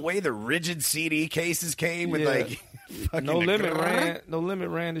 Even the way the rigid CD cases came with like. No Limit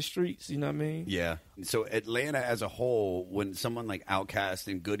ran the streets, you know what I mean? Yeah. So Atlanta as a whole, when someone like OutKast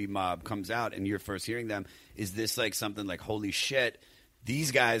and Goody Mob comes out and you're first hearing them, is this like something like, holy shit,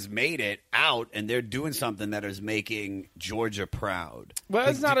 these guys made it out and they're doing something that is making Georgia proud? Well,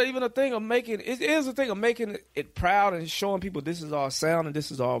 it's not even a thing of making it is a thing of making it proud and showing people this is our sound and this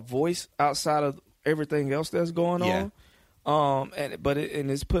is our voice outside of everything else that's going on. But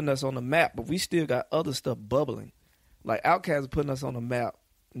it's putting us on the map, but we still got other stuff bubbling. Like OutKast is putting us on the map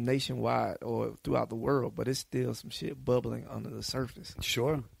nationwide or throughout the world, but it's still some shit bubbling under the surface.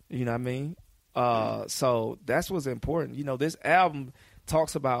 Sure. You know what I mean? So that's what's important. You know, this album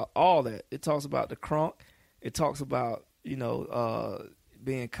talks about all that. It talks about the crunk. It talks about, you know,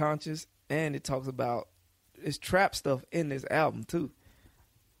 being conscious, and it talks about it's trap stuff in this album too.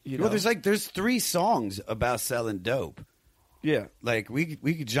 You know? Well, there's 3 songs about selling dope. Yeah. Like we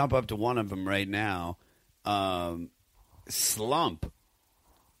could jump up to one of them right now. Slump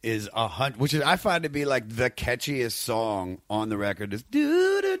is which is I find to be like the catchiest song on the record. Is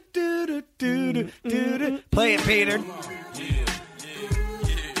do do do do do do do. Play it, Peter.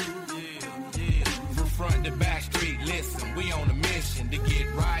 From front to back street, listen, we on a mission to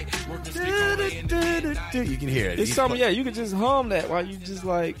get right. You can hear it. It's something. Yeah, you can just hum that while you just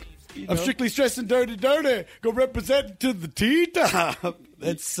like. You know? I'm strictly stressed and dirty. Go represent to the T-top.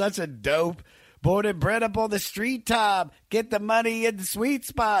 It's such a dope. Born and bred up on the street top. Get the money in the sweet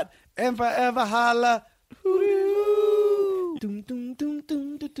spot. And forever holla. Well,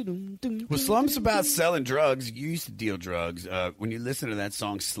 Slump's about selling drugs. You used to deal drugs. When you listen to that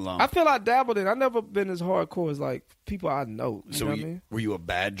song, Slump. I feel I dabbled in. I've never been as hardcore as like people I know. You know what I mean? Were you a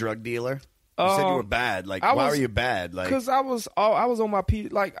bad drug dealer? You said you were bad. Like, why were you bad? Like, because I was on my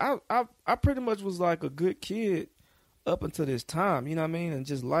like I pretty much was like a good kid up until this time. You know what I mean? And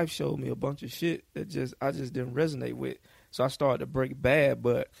just life showed me a bunch of shit that I just didn't resonate with. So I started to break bad.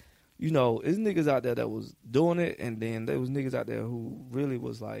 But you know, there's niggas out there that was doing it, and then there was niggas out there who really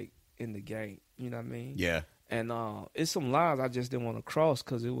was like in the game. You know what I mean? Yeah. And it's some lines I just didn't want to cross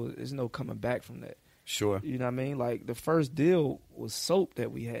because there's no coming back from that. Sure. You know what I mean? Like, the first deal was soap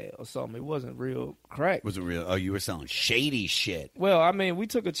that we had or something. It wasn't real crack. Was it real? Oh, you were selling shady shit. Well, I mean, we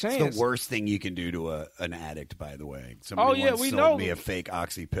took a chance. It's the worst thing you can do to an addict, by the way. Somebody once sold me a fake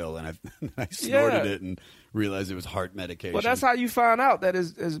oxy pill, and I snorted it and realized it was heart medication. Well, that's how you find out that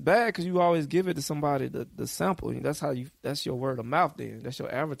it's bad, because you always give it to somebody, the sample. And that's your word of mouth then. That's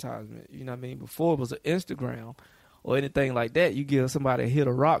your advertisement. You know what I mean? Before it was an Instagram or anything like that, you give somebody a hit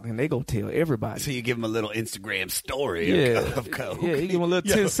of rock and they go tell everybody. So you give them a little Instagram story of coke. Yeah, you give them a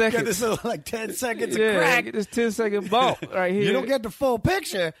little 10 seconds. Get this little, 10 seconds of crack. Get this 10-second bump right here. You don't get the full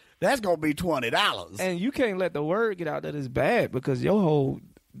picture, that's going to be $20. And you can't let the word get out that it's bad, because your whole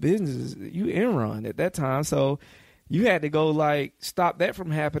business, you Enron at that time. So you had to go stop that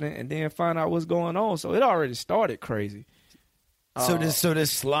from happening and then find out what's going on. So it already started crazy. So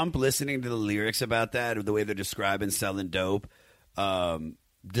does Slump, listening to the lyrics about that, or the way they're describing selling dope,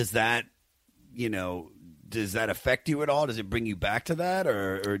 does that affect you at all? Does it bring you back to that,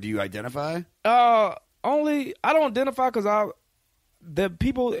 or do you identify? I don't identify, because the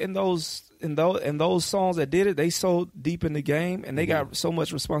people in those songs that did it, they so deep in the game and they got so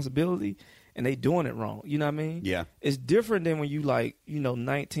much responsibility, and they doing it wrong. You know what I mean? Yeah. It's different than when you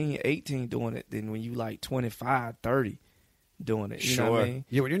 19, 18 doing it than when you 25, 30. Doing it, you know what I mean?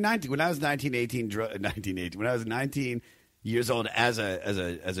 Yeah, when you're 19, when I was 19, when I was 19 years old as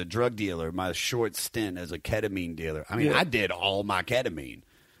a drug dealer, my short stint as a ketamine dealer. I mean, I did all my ketamine.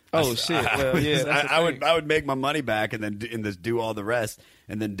 Oh shit! Well, yeah, I would make my money back and then do all the rest,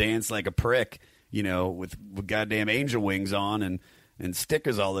 and then dance like a prick, with goddamn angel wings on and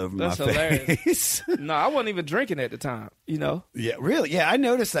stickers all over my face. No, I wasn't even drinking at the time, Yeah, really? Yeah, I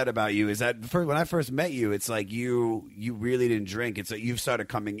noticed that about you. Is that when I first met you, it's like you really didn't drink. It's like you've started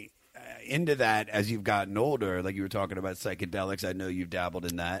coming into that as you've gotten older. Like you were talking about psychedelics. I know you've dabbled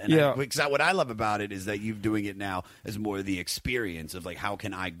in that. And what I love about it is that you're doing it now as more of the experience of how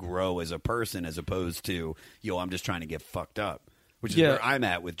can I grow as a person, as opposed to, I'm just trying to get fucked up, which is where I'm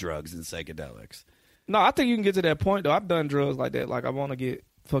at with drugs and psychedelics. No, I think you can get to that point, though. I've done drugs like that. Like, I want to get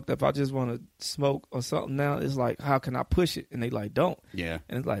fucked up. I just want to smoke or something now. It's like, how can I push it? And they don't. Yeah.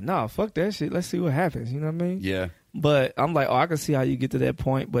 And it's like, nah, fuck that shit. Let's see what happens. You know what I mean? Yeah. But I'm like, I can see how you get to that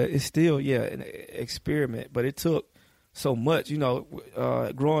point. But it's still, an experiment. But it took so much.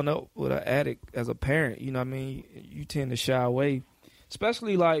 Growing up with an addict as a parent, you know what I mean? You tend to shy away.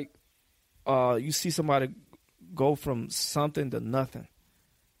 Especially you see somebody go from something to nothing.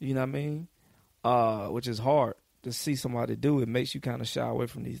 You know what I mean? Which is hard to see somebody do. It makes you kind of shy away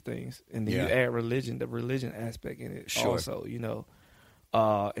from these things, and then you add the religion aspect in it also,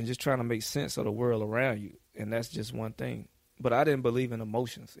 and just trying to make sense of the world around you, and that's just one thing. But I didn't believe in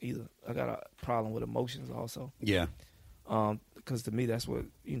emotions either. I got a problem with emotions also. Yeah. Because to me, that's what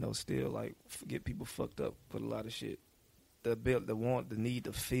still get people fucked up with a lot of shit. The need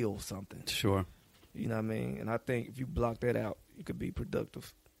to feel something. Sure. You know what I mean? And I think if you block that out, you could be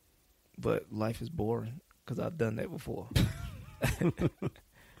productive. But life is boring, because I've done that before.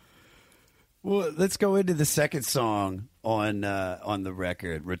 Well, let's go into the second song on the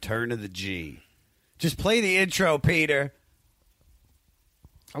record, Return to the G. Just play the intro, Peter.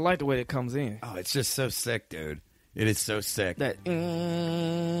 I like the way it comes in. Oh, it's just so sick, dude. It is so sick. That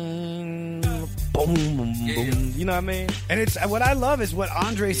boom, boom, boom. You know what I mean? And it's what I love is what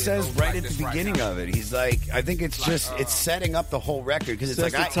Andre says right at the beginning of it. He's like, I think it's just it's setting up the whole record, because it's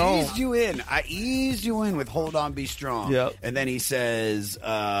like I eased you in. I eased you in with Hold On, Be Strong. Yep. And then he says,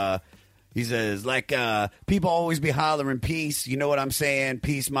 people always be hollering peace. You know what I'm saying?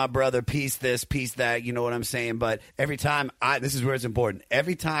 Peace, my brother. Peace this, peace that. You know what I'm saying? But every time this is where it's important.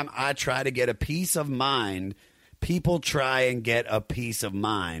 Every time I try to get a peace of mind, people try and get a piece of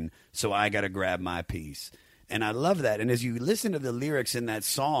mine, so I got to grab my piece. And I love that. And as you listen to the lyrics in that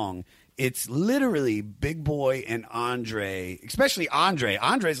song, it's literally Big Boy and Andre, especially Andre.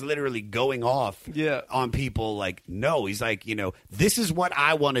 Andre's literally going off on people no. He's like, this is what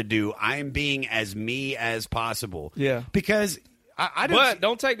I want to do. I am being as me as possible. Yeah. Because But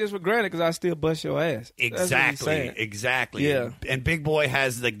don't take this for granted because I still bust your ass. Exactly. Yeah. And Big Boy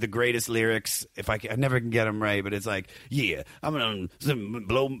has like the greatest lyrics. I never can get them right, but it's like, yeah, I'm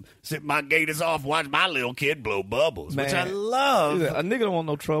gonna sit my gators off, watch my little kid blow bubbles, Man. which I love. A nigga don't want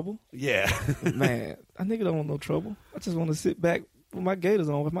no trouble. Yeah, man, a nigga don't want no trouble. I just want to sit back with my gators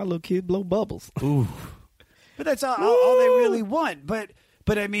on, with my little kid blow bubbles. Ooh. But that's all they really want. But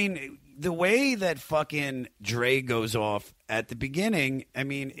I mean, the way that fucking Dre goes off at the beginning, I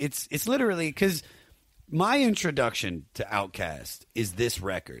mean, it's literally because my introduction to OutKast is this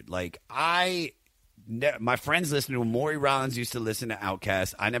record. Like, my friends listen to him. Maury Rollins used to listen to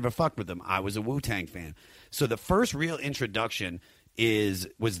OutKast. I never fucked with them. I was a Wu-Tang fan. So the first real introduction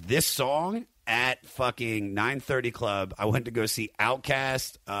was this song at fucking 930 Club. I went to go see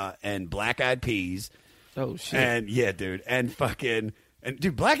OutKast and Black Eyed Peas. Oh, shit. And, yeah, dude. And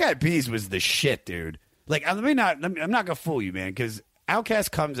dude, Black Eyed Peas was the shit, dude. Like, I'm not going to fool you, man, because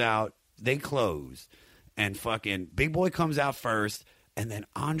OutKast comes out, they close, and fucking Big Boy comes out first, and then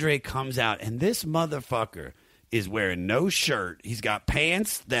Andre comes out, and this motherfucker is wearing no shirt. He's got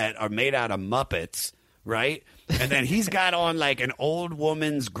pants that are made out of Muppets, right? And then he's got on like an old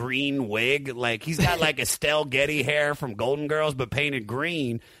woman's green wig. Like he's got like Estelle Getty hair from Golden Girls, but painted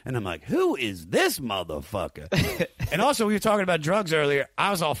green. And I'm like, who is this motherfucker? And also, we were talking about drugs earlier. I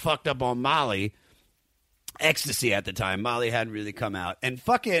was all fucked up on Molly. Ecstasy at the time. Molly hadn't really come out. And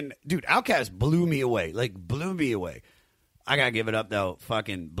fucking, dude, OutKast blew me away. Like, blew me away. I gotta give it up, though.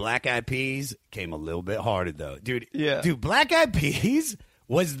 Fucking Black Eyed Peas came a little bit harder, though. Dude, Dude, Black Eyed Peas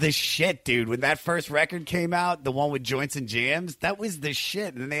was the shit, dude. When that first record came out, the one with Joints and Jams, that was the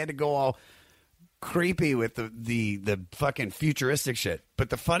shit. And then they had to go all creepy with the fucking futuristic shit. But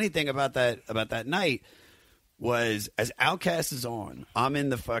the funny thing about that night was, as OutKast is on, I'm in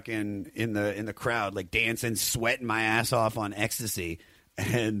the fucking in the crowd, like dancing, sweating my ass off on Ecstasy,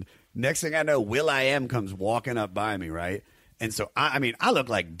 and next thing I know, Will.i.am comes walking up by me, right? And so, I mean, I look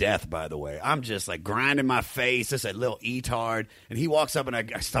like death, by the way. I'm just like grinding my face, just a little E-tard. And he walks up and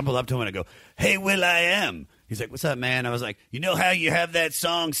I stumble up to him and I go, "Hey, Will.i.am." He's like, "What's up, man?" I was like, "You know how you have that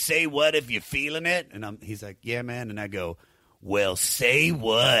song, Say What If You're Feeling It?" And he's like, "Yeah, man." And I go, "Well, say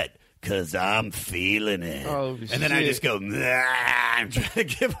what? Because I'm feeling it." Oh, and then I just go, "Nah." I'm trying to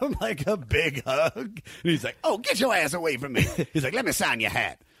give him like a big hug. And he's like, "Oh, get your ass away from me." He's like, "Let me sign your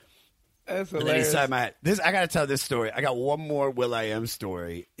hat." That's And then he signed my hat. I got to tell this story. I got one more Will.i.am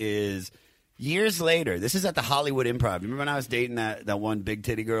story. Is years later, this is at the Hollywood Improv. Remember when I was dating that one big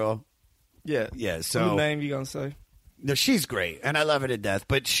titty girl? Yeah. Yeah. So what name you gonna say? No, she's great, and I love her to death.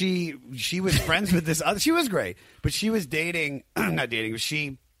 But she was friends with this other. She was great, but she was dating, not dating.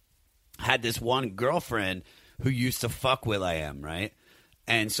 She had this one girlfriend who used to fuck Will.i.am, right?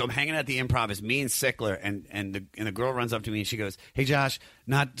 And so I'm hanging at the Improv. It's me and Sickler, and the girl runs up to me and she goes, "Hey Josh,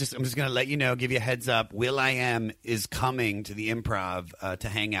 I'm just gonna let you know, give you a heads up. Will.i.am is coming to the Improv to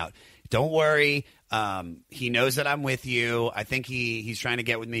hang out. Don't worry. He knows that I'm with you. I think he's trying to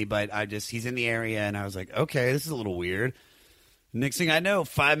get with me, but he's in the area." And I was like, "Okay, this is a little weird." Next thing I know,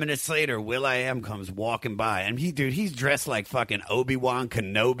 5 minutes later, Will.i.am comes walking by, and he's dressed like fucking Obi-Wan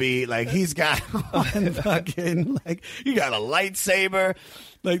Kenobi. Like he's got on fucking he got a lightsaber.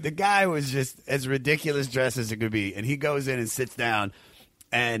 Like the guy was just as ridiculous dressed as it could be. And he goes in and sits down,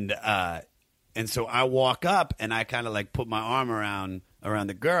 and so I walk up and I kind of like put my arm around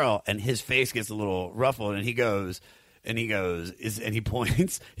the girl, and his face gets a little ruffled, and he points at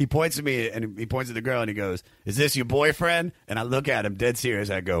me, and he points at the girl, and he goes, "Is this your boyfriend?" And I look at him dead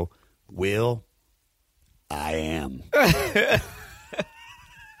serious. I go, "Will, I am."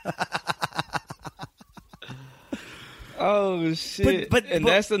 Oh shit! But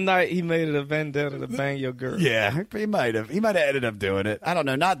that's the night he made it a vendetta to bang your girl. Yeah, he might have ended up doing it. I don't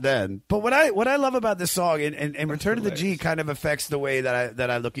know, not then. But what I love about this song and Return to the G kind of affects the way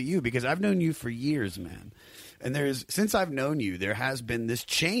that I look at you, because I've known you for years, man. And since I've known you, there has been this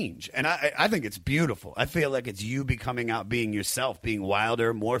change. And I think it's beautiful. I feel like it's you becoming out, being yourself, being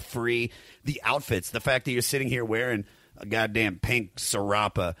wilder, more free. The outfits, the fact that you're sitting here wearing a goddamn pink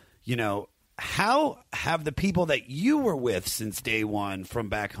Sarapa, you know. How have the people that you were with since day one from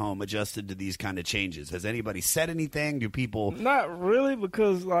back home adjusted to these kind of changes? Has anybody said anything? Do people... Not really,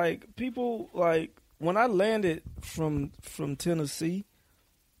 because, like, people, like, when I landed from Tennessee,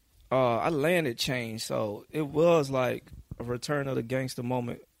 I landed changed. So it was, like, a return of the gangster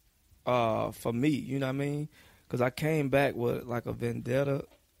moment for me, you know what I mean? Because I came back with, like, a vendetta,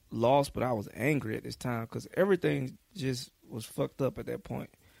 lost, but I was angry at this time because everything just was fucked up at that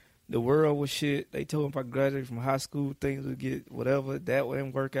point. The world was shit. They told me if I graduated from high school, things would get whatever. That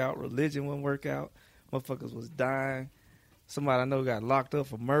wouldn't work out. Religion wouldn't work out. Motherfuckers was dying. Somebody I know got locked up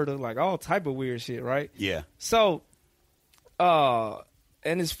for murder, like all type of weird shit, right? Yeah. So, and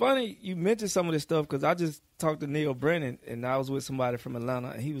it's funny you mentioned some of this stuff because I just talked to Neil Brennan, and I was with somebody from Atlanta,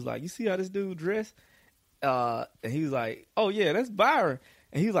 and he was like, "You see how this dude dressed?" And he was like, "Oh yeah, that's Byron."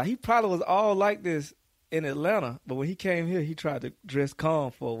 And he was like, "He probably was all like this in Atlanta, but when he came here, he tried to dress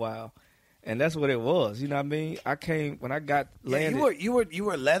calm for a while." And that's what it was. You know what I mean? When I got landed. You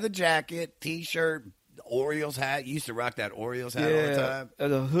were leather jacket, T-shirt, Orioles hat. You used to rock that Orioles hat all the time.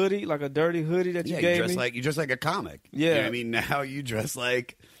 A hoodie, like a dirty hoodie that you gave me. You dress like a comic. Yeah. You know what I mean? Now you dress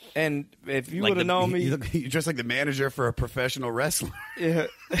like... And if you would have known me... You dress like the manager for a professional wrestler. Yeah.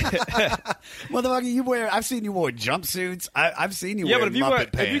 Motherfucker, I've seen you wear jumpsuits. I've seen you wear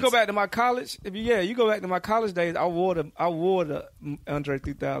Muppet pants. If you go back to my college, you go back to my college days, I wore the Andre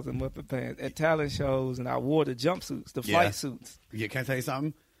 3000 Muppet pants at talent shows, and I wore the jumpsuits, the flight suits. Yeah, can I tell you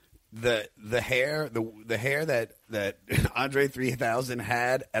something? The hair that Andre 3000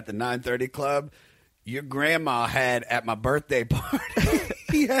 had at the 930 Club, your grandma had at my birthday party.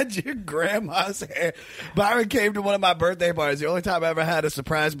 He had your grandma's hair. Byron came to one of my birthday parties. The only time I ever had a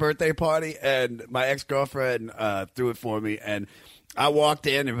surprise birthday party, and my ex-girlfriend threw it for me. And I walked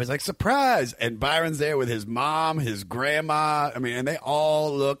in, and it was like, surprise. And Byron's there with his mom, his grandma. I mean, and they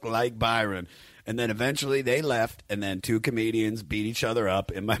all look like Byron. And then eventually they left, and then two comedians beat each other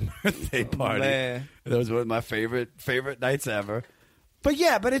up in my birthday party. Man. That was one of my favorite nights ever. But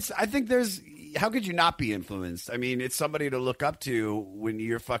yeah, I think how could you not be influenced? I mean, it's somebody to look up to when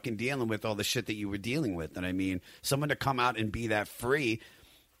you're fucking dealing with all the shit that you were dealing with. And I mean, someone to come out and be that free.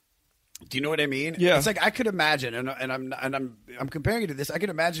 Do you know what I mean? Yeah. It's like I could imagine, and I'm comparing it to this. I could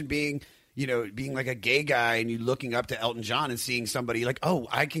imagine being like a gay guy and you looking up to Elton John and seeing somebody like, oh,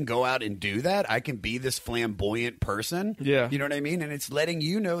 I can go out and do that. I can be this flamboyant person. Yeah. You know what I mean? And it's letting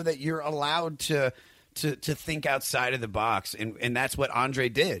you know that you're allowed to think outside of the box, and that's what Andre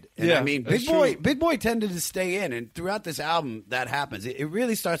did. And yeah, I mean, Big Boy tended to stay in, and throughout this album, that happens. It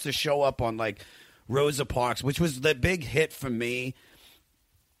really starts to show up on like Rosa Parks, which was the big hit for me,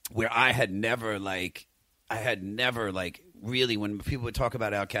 where I had never really, when people would talk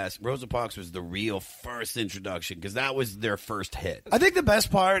about OutKast, Rosa Parks was the real first introduction because that was their first hit. I think the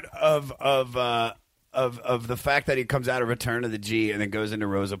best part of the fact that he comes out of Return of the G and then goes into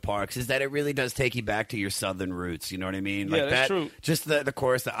Rosa Parks is that it really does take you back to your southern roots. You know what I mean? Yeah, like that's that, true. Just the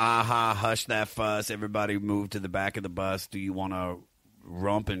chorus, the aha, hush that fuss, everybody move to the back of the bus. Do you want to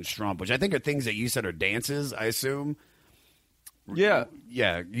rump and strump? Which I think are things that you said are dances, I assume. Yeah.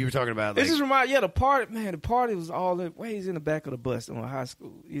 Yeah, you were talking about like... It just the party was all ways in the back of the bus in high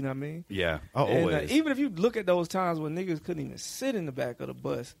school. You know what I mean? Yeah. Oh, and, always. Even if you look at those times when niggas couldn't even sit in the back of the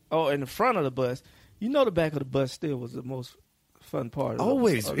bus or in the front of the bus, you know the back of the bus still was the most fun part.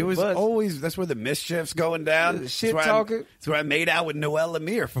 Always. Of it was bus. Always. That's where the mischief's going down. Shit talking. That's where I made out with Noelle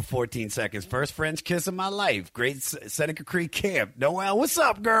Lemire for 14 seconds. First French kiss of my life. Great Seneca Creek camp. Noelle, what's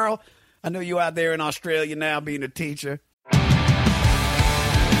up, girl? I know you out there in Australia now being a teacher.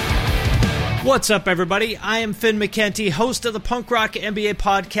 What's up, everybody? I am Finn McKenty, host of the Punk Rock NBA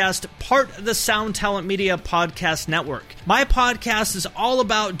podcast, part of the Sound Talent Media Podcast Network. My podcast is all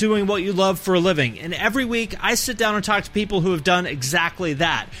about doing what you love for a living, and every week I sit down and talk to people who have done exactly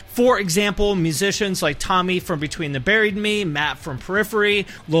that. For example, musicians like Tommy from Between the Buried and Me, Matt from Periphery,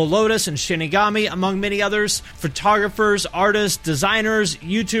 Lil Lotus and Shinigami, among many others, photographers, artists, designers,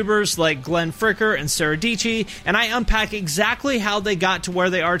 YouTubers like Glenn Fricker and Sarah Dici, and I unpack exactly how they got to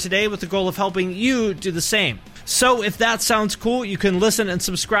where they are today with the goal of helping you do the same. So if that sounds cool, you can listen and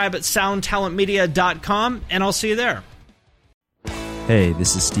subscribe at soundtalentmedia.com, and I'll see you there. Hey,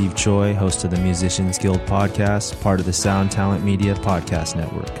 this is Steve Choi, host of the Musicians Guild podcast, part of the Sound Talent Media Podcast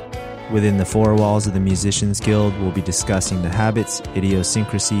Network. Within the four walls of the Musicians Guild, we'll be discussing the habits,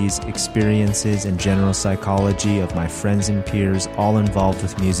 idiosyncrasies, experiences, and general psychology of my friends and peers, all involved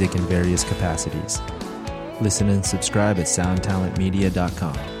with music in various capacities. Listen and subscribe at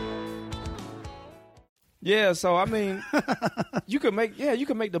soundtalentmedia.com. Yeah, so I mean, you could make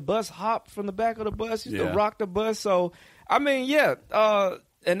the bus hop from the back of the bus. You could rock the bus. So I mean,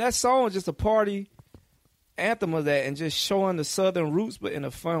 and that song is just a party anthem of that, and just showing the southern roots, but in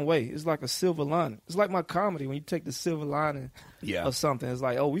a fun way. It's like a silver lining. It's like my comedy when you take the silver lining of something. It's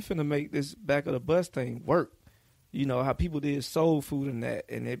like, oh, we finna make this back of the bus thing work. You know how people did soul food and that,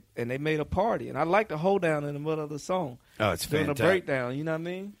 and they made a party. And I like the hold down in the middle of the song. Oh, it's doing fantastic. a breakdown. You know what I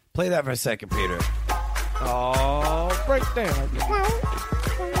mean? Play that for a second, Peter. Oh, breakdown.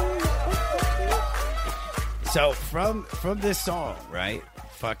 So from this song, right?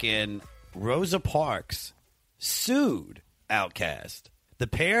 Fucking Rosa Parks sued OutKast. The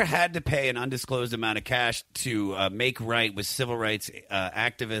pair had to pay an undisclosed amount of cash to make right with civil rights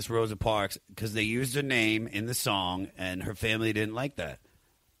activist Rosa Parks because they used her name in the song, and her family didn't like that.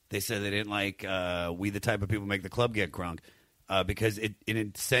 They said they didn't like "We the Type of People Make the Club Get Crunk" because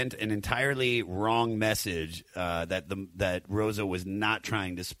it sent an entirely wrong message that Rosa was not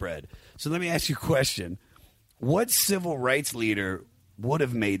trying to spread. So let me ask you a question. What civil rights leader would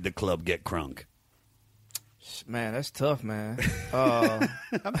have made the club get crunk? Man, that's tough, man. I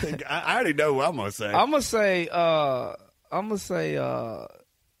already know who I'm gonna say. I'm gonna say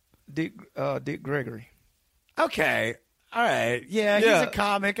Dick Gregory. Okay, all right, yeah, he's a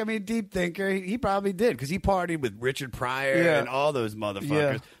comic. I mean, deep thinker. He probably did because he partied with Richard Pryor and all those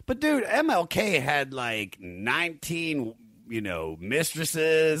motherfuckers. Yeah. But dude, MLK had like 19,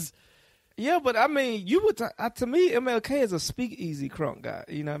 mistresses. Yeah, but I mean, you would to me, MLK is a speakeasy crunk guy.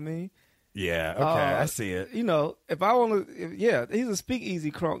 You know what I mean? Yeah, okay, I see it. If I want to, he's a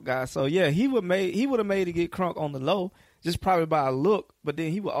speakeasy crunk guy. So yeah, he would have made it get crunk on the low, just probably by a look. But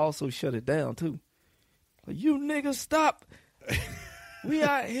then he would also shut it down too. Like, you niggas stop. We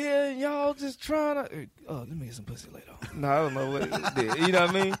out here and y'all just trying to. Oh, let me get some pussy later on. No, I don't know what it did. You know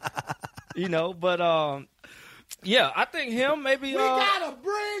what I mean? But yeah, I think him maybe. We gotta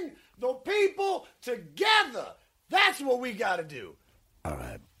bring the people together. That's what we gotta do. All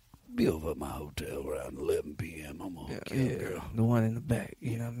right. Be over at my hotel around 11 p.m. I'm going to kill a girl. The one in the back,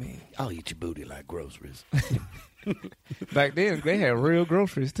 you know what I mean? I'll eat your booty like groceries. Back then, they had real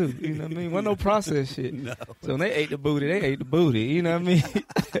groceries, too. You know what I mean? Wasn't no processed shit. No. So when they ate the booty, you know what I mean?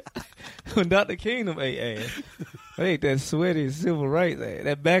 When Dr. Kingdom ate ass, they ate that sweaty civil rights ass,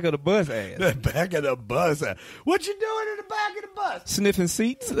 that back of the bus ass. That back of the bus ass. What you doing in the back of the bus? Sniffing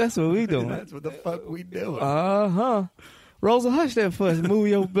seats? That's what we doing. That's what the fuck we doing. Uh-huh. Rosa, hush that fuss. Move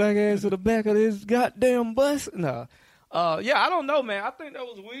your black ass to the back of this goddamn bus. No. Yeah, I don't know, man. I think that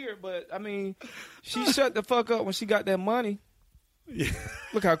was weird, but, I mean, she shut the fuck up when she got that money. Yeah.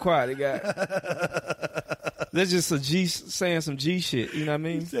 Look how quiet it got. That's just saying some G shit. You know what I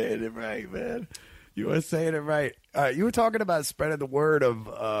mean? You're saying it right, man. You are saying it right. You were talking about spreading the word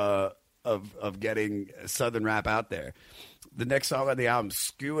of getting Southern rap out there. The next song on the album,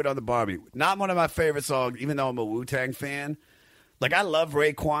 Skew It on the Barbie. Not one of my favorite songs, even though I'm a Wu-Tang fan. Like, I love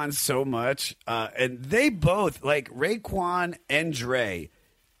Raekwon so much. And they both, like, Raekwon and Dre,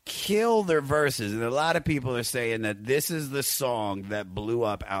 kill their verses. And a lot of people are saying that this is the song that blew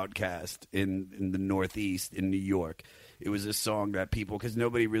up OutKast in the Northeast in New York. It was a song that people, because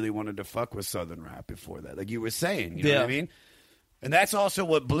nobody really wanted to fuck with Southern rap before that. Like you were saying, you know what I mean? And that's also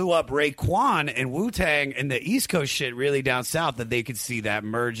what blew up Raekwon and Wu-Tang and the East Coast shit really down south, that they could see that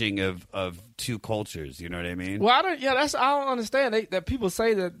merging of two cultures. You know what I mean? Well, I don't understand that people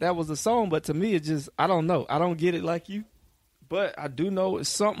say that was the song, but to me, it just, I don't know. I don't get it like you, but I do know it's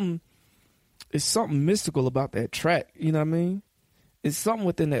something mystical about that track. You know what I mean? It's something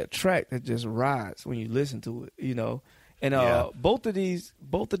within that track that just rides when you listen to it, you know? And both of these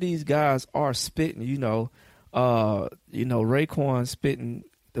guys are spitting, Raekwon spitting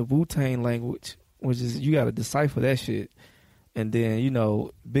the Wu-Tang language, which is, you got to decipher that shit. And then,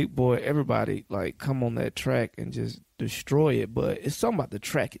 Big Boy, everybody, like, come on that track and just destroy it. But it's something about the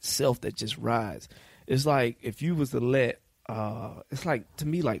track itself that just rides. It's like if you was to let, it's like, to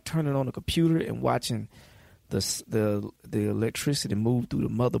me, like turning on a computer and watching the electricity move through the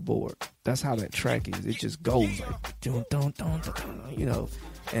motherboard. That's how that track is. It just goes like, dun, dun, dun, dun, dun,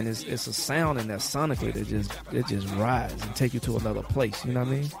 and it's a sound in that sonically that just rides and take you to another place. You know what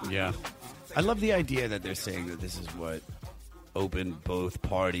I mean? Yeah. I love the idea that they're saying that this is what opened both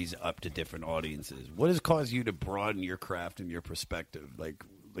parties up to different audiences. What has caused you to broaden your craft and your perspective? Like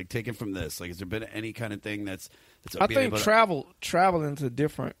taken from this, like, has there been any kind of thing that's I think traveling to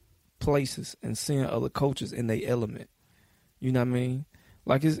different places and seeing other cultures in their element. You know what I mean?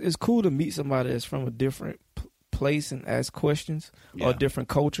 Like, it's cool to meet somebody that's from a different place and ask questions or a different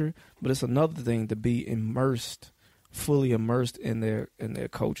culture, but it's another thing to be fully immersed in their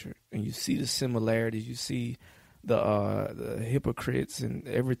culture, and you see the similarities, you see the hypocrites and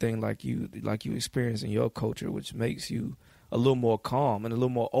everything like you experience in your culture, which makes you a little more calm and a little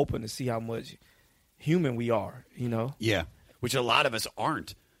more open to see how much human we are, Yeah, which a lot of us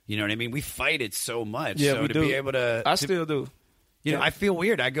aren't. You know what I mean? We fight it so much. Yeah, so we to do. be able to, still do. I feel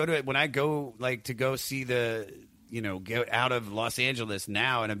weird. I go to it when I go to go see get out of Los Angeles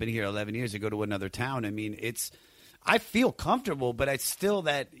now, and I've been here 11 years. I go to another town. I mean, I feel comfortable, but it's still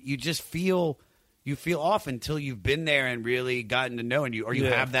that you just feel off until you've been there and really gotten to know, and you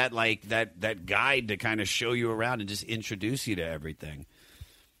have that that guide to kind of show you around and just introduce you to everything.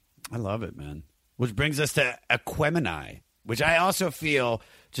 I love it, man. Which brings us to Aquemeni. which I also feel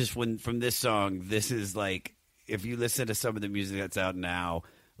just from this song, this is like, if you listen to some of the music that's out now,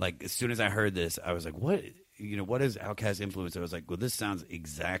 like as soon as I heard this, I was like, what is OutKast influence? I was like, well, this sounds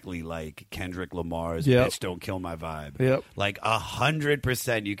exactly like Kendrick Lamar's Bitch Don't Kill My Vibe. Yep. Like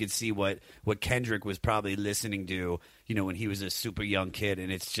 100% you could see what Kendrick was probably listening to, when he was a super young kid.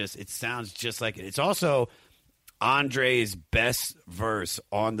 And it sounds just like it. It's also Andre's best verse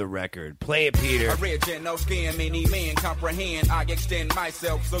on the record. Play it, Peter. Original skin, many men comprehend. I extend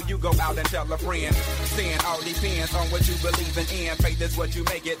myself so you go out and tell a friend. Sin all depends on what you believe in. Faith is what you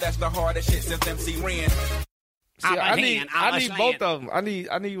make it. That's the hardest shit since MC Ren. See, I need both of them. I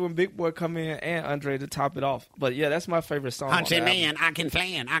need when Big Boy come in and Andre to top it off. But yeah, that's my favorite song. Hunchy man, I can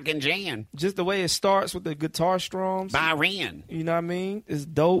plan, I can jam. Just the way it starts with the guitar strums. Byron. You know what I mean? It's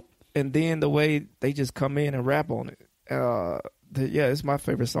dope. And then the way they just come in and rap on it. It's my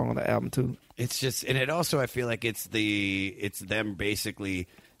favorite song on the album too. It's just, and it also, I feel like it's them basically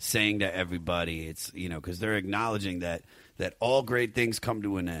saying to everybody, it's, because they're acknowledging that all great things come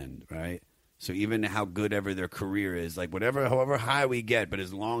to an end, right? So even how good ever their career is, like however high we get, but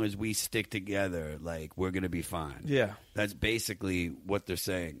as long as we stick together, like we're going to be fine. Yeah. That's basically what they're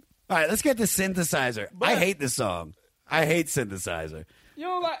saying. All right, let's get the synthesizer. I hate this song. I hate synthesizer.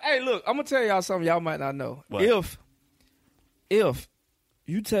 Hey, look, I'm going to tell y'all something y'all might not know. What? If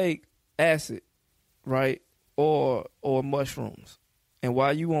you take acid, right, or mushrooms, and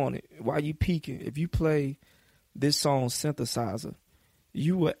while you on it, while you peeking, if you play this song synthesizer,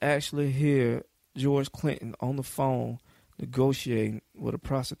 you will actually hear George Clinton on the phone negotiating with a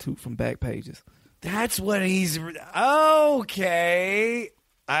prostitute from Backpages. That's what he's... Okay.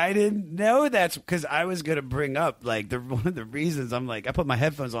 I didn't know that's because I was going to bring up, like, one of the reasons I'm like, I put my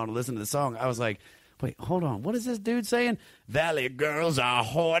headphones on to listen to the song. I was like, wait, hold on. What is this dude saying? Valley girls are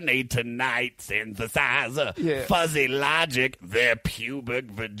horny tonight, synthesizer. Yeah. Fuzzy logic, their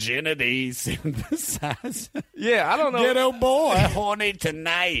pubic virginity, synthesizer. Yeah, I don't know. Ghetto boy, horny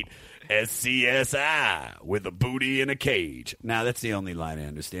tonight. SCSI with a booty in a cage. Now, that's the only line I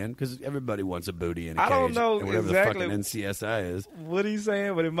understand because everybody wants a booty in a cage. I don't know whatever exactly the fucking NCSI is. What he's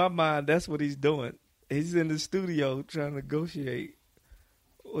saying, but in my mind, that's what he's doing. He's in the studio trying to negotiate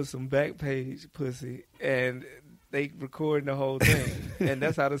with some Backpage pussy, and they recording the whole thing, and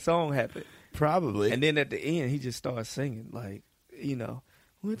that's how the song happened. Probably. And then at the end, he just starts singing, like,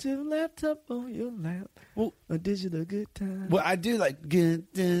 with your laptop on your lap, a digital good time. Well, I do like play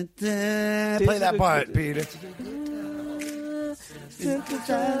that part, Peter.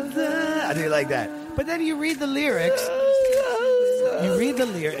 I do like that. But then you read the lyrics. You read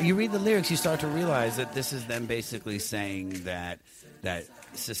the lyrics. You start to realize that this is them basically saying that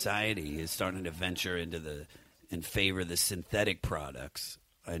society is starting to venture in favor of the synthetic products.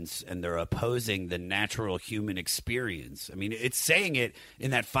 And they're opposing the natural human experience. I mean, it's saying it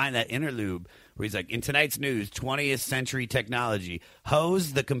in that interlude where he's like, in tonight's news, 20th century technology,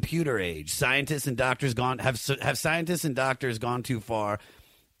 hose the computer age. Scientists and doctors have scientists and doctors gone too far?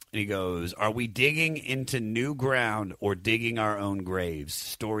 And he goes, are we digging into new ground or digging our own graves?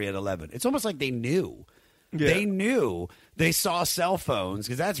 Story at 11. It's almost like they knew. Yeah. They knew. They saw cell phones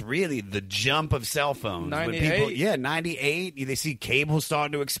because that's really the jump of cell phones. 98? 98. They see cable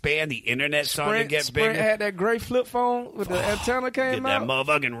starting to expand. The internet starting to get Sprint bigger. had that gray flip phone with the antenna came out. Get that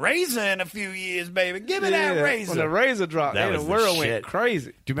motherfucking Razor in a few years, baby. Give me that Razor. When the Razor dropped, the world went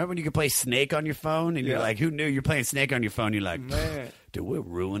crazy. Do you remember when you could play Snake on your phone? And you're like, who knew you're playing Snake on your phone? You're like, man, dude, we're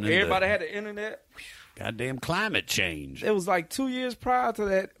ruining everybody had the internet. Goddamn climate change. It was like 2 years prior to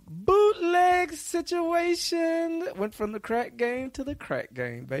that bootleg situation. Went from the crack game to the crack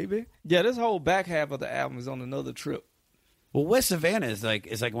game, baby. Yeah, this whole back half of the album is on another trip. Well, West Savannah is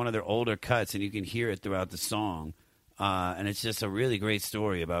like one of their older cuts, and you can hear it throughout the song. And it's just a really great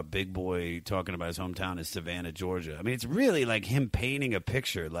story about Big Boy talking about his hometown is Savannah, Georgia. I mean, it's really like him painting a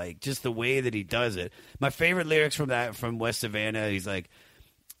picture, like just the way that he does it. My favorite lyrics from West Savannah, he's like,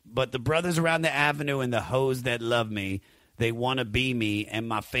 but the brothers around the avenue and the hoes that love me, they want to be me and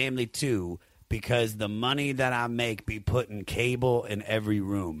my family too, because the money that I make be putting cable in every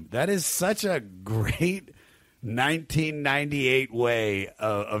room. That is such a great 1998 way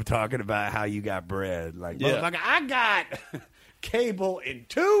of talking about how you got bread. Like, motherfucker, I got cable in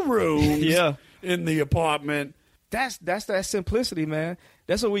 2 rooms in the apartment. That's that simplicity, man.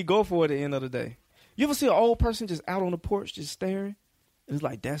 That's what we go for at the end of the day. You ever see an old person just out on the porch just staring? It's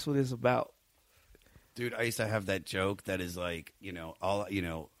like, that's what it's about. Dude, I used to have that joke that is like,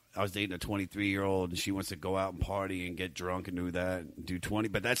 I was dating a 23-year-old and she wants to go out and party and get drunk and do that, and do 20,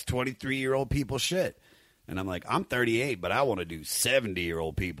 but that's 23-year-old people shit. And I'm like, I'm 38, but I want to do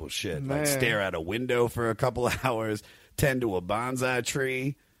 70-year-old people shit. Man. Like stare out a window for a couple of hours, tend to a bonsai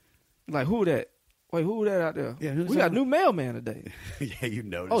tree. Like, who that? Wait, who that out there? Yeah, we got a new mailman today. Yeah, you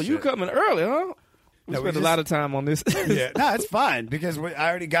noticed. Oh, you coming early, huh? We spent a lot of time on this. Yeah, no, it's fine because I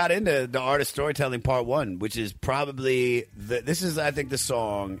already got into the art of storytelling part 1, which is probably this is I think the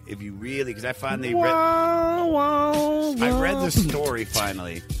song. If you really, because I finally read, I read the story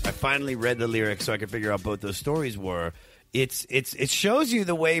finally. I finally read the lyrics so I could figure out both those stories were. It shows you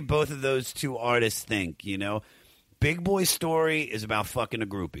the way both of those two artists think. You know, Big Boy's story is about fucking a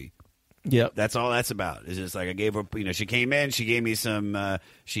groupie. Yep. That's all that's about. It's just like I gave her, she came in, she gave me some,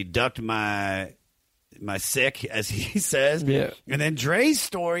 she ducked my sick, as he says. Yeah. And then Dre's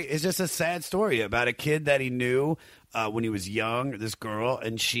story is just a sad story about a kid that he knew when he was young, this girl,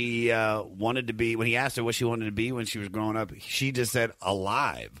 and she wanted to be, when he asked her what she wanted to be when she was growing up, she just said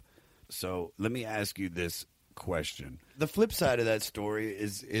alive. So let me ask you this question. The flip side of that story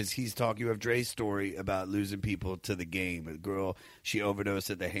is you have Dre's story about losing people to the game. A girl, she overdosed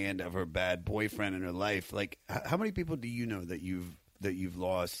at the hand of her bad boyfriend in her life. Like, how many people do you know that you've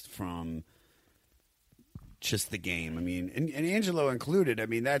lost from just the game? I mean, and Angelo included. I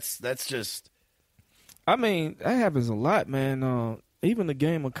mean, that's just. I mean, that happens a lot, man. Even the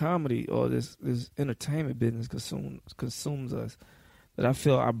game of comedy or this entertainment business consumes us. That I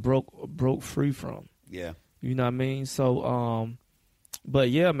feel I broke free from. Yeah. You know what I mean? So, but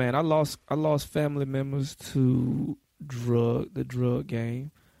yeah, man, I lost family members to the drug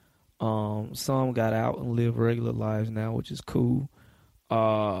game. Some got out and live regular lives now, which is cool.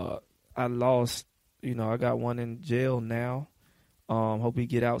 I lost, I got one in jail now. Hope he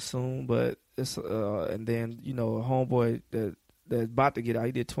get out soon. But it's and then a homeboy that's about to get out.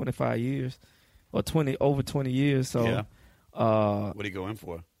 He did 25 years or over 20 years. So, yeah. What did he go in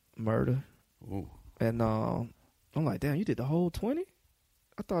for? Murder. Ooh. And I'm like, damn, you did the whole 20?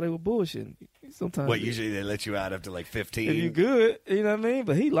 I thought they were bullshitting. Sometimes. What, usually they let you out after like 15? If you good, you know what I mean?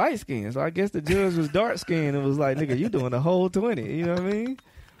 But he light skinned, so I guess the judge was dark skinned and was like, nigga, you doing the whole 20, you know what I mean?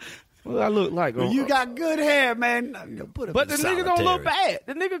 Well, I look like you got good hair, man. But the nigga don't look bad.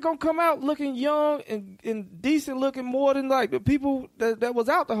 The nigga gonna come out looking young and decent looking more than like the people that was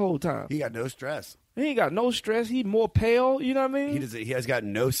out the whole time. He got no stress. He ain't got no stress. He more pale, you know what I mean? He has got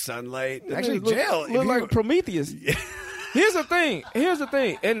no sunlight. Actually, look, jail. Look like Prometheus. Here's the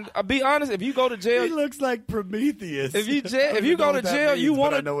thing. And I'll be honest, if you go to jail, he looks like Prometheus. If you go to jail, you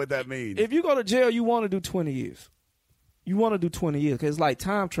want to. I know what that means. If you go to jail, you want to do 20 years. You want to do 20 years because it's like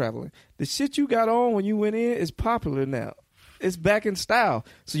time traveling. The shit you got on when you went in is popular now. It's back in style.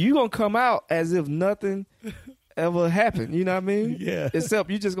 So you gonna come out as if nothing ever happened. You know what I mean? Yeah.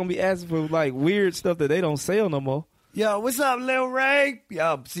 Except you just gonna be asking for like weird stuff that they don't sell no more. Yo, what's up, Lil Ray?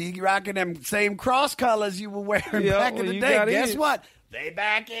 Yo, see you rocking them same cross colors you were wearing back in the day. Guess what? They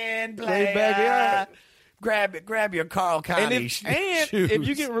back in, player. They back in. Grab your Carl Connie shoes. If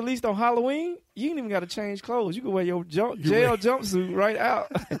you get released on Halloween, you ain't even got to change clothes. You can wear your jail jumpsuit right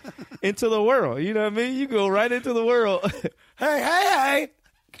out into the world. You know what I mean? You go right into the world. Hey.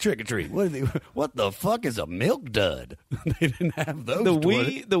 Trick or treat. What the fuck is a milk dud? They didn't have those.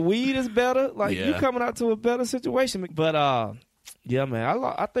 The weed is better. Like you coming out to a better situation. But yeah, man,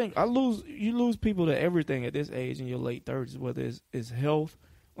 I think you lose people to everything at this age in your late 30s, whether it's health,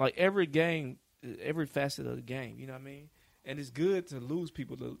 like every facet of the game. You know what I mean? And it's good to lose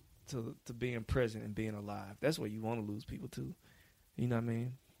people to being present and being alive. That's what you want to lose people to. You know what I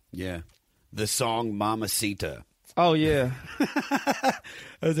mean? Yeah. The song Mamacita. Oh, yeah. That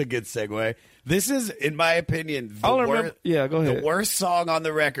was a good segue. This is, in my opinion, go ahead. The worst song on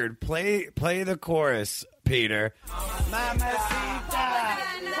the record. Play the chorus, Peter. Mamacita.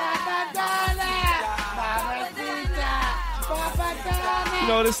 You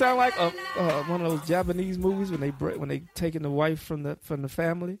know, it sound like one of those Japanese movies when they taking the wife from the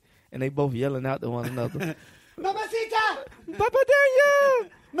family and they both yelling out to one another. Mamacita! Papadena!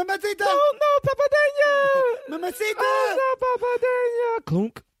 Mamacita! No, Papadena! Mamacita! Oh, no, Papadena!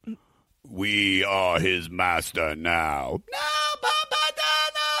 Clunk. We are his master now. No,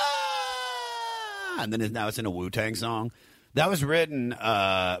 Papadena! And then now it's in a Wu-Tang song. That was written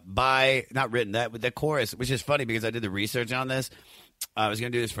the chorus, which is funny because I did the research on this. I was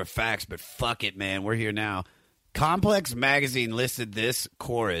going to do this for facts, but fuck it, man. We're here now. Complex Magazine listed this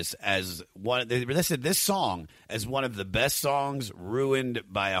chorus as they listed this song as one of the best songs ruined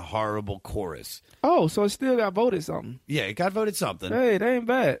by a horrible chorus. Oh, so it still got voted something. Yeah, it got voted something. Hey, that ain't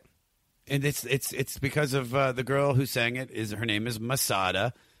bad. And it's because of the girl who sang it. Her name is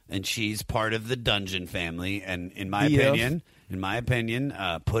Masada, and she's part of the Dungeon family. And in my opinion, in my opinion,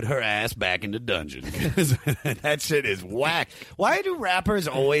 put her ass back in the dungeon. Because that shit is whack. Why do rappers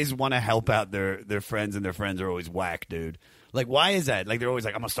always want to help out their friends, and their friends are always whack, dude? Like, why is that? Like, they're always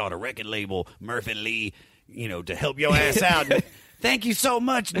like, I'm going to start a record label, Murphy Lee, to help your ass out. Thank you so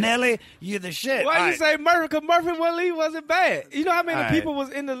much, Nelly. You're the shit. Why you say Murphy? Because Murphy Lee wasn't bad. You know how many people was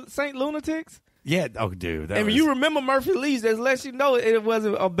in the St. Lunatics? Yeah. Oh, dude. And when you remember Murphy Lee's, that lets you know it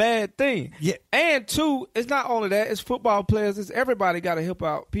wasn't a bad thing. Yeah. And two, it's not only that. It's football players. It's everybody got to help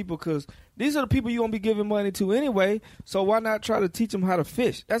out people because these are the people you're going to be giving money to anyway. So why not try to teach them how to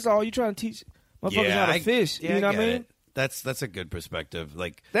fish? That's all you're trying to teach motherfuckers how to fish. Yeah, you know what I mean? It. That's a good perspective.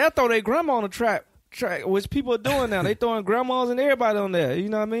 Like, they'll throw their grandma on the track, which people are doing now. They throwing grandmas and everybody on there. You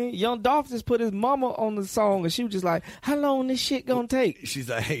know what I mean? Young Dolph just put his mama on the song, and she was just like, "How long this shit gonna take?" She's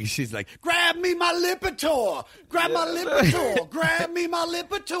like, grab me my Lipitor, grab my Lipitor, grab me my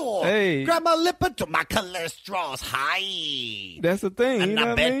Lipitor, hey, grab my Lipitor. My cholesterol's high. That's the thing, and you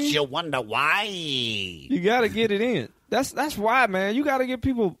know I bet mean? you wonder why. You gotta get it in. That's why, man. You gotta get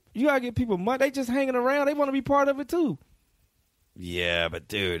people money. They just hanging around. They want to be part of it too. Yeah, but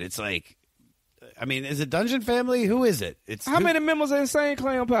dude, it's like, I mean, is it Dungeon Family? Who is it? How many members are Insane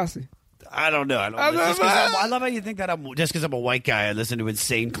Clown Posse? I don't know. I love how you think that just because I'm a white guy, I listen to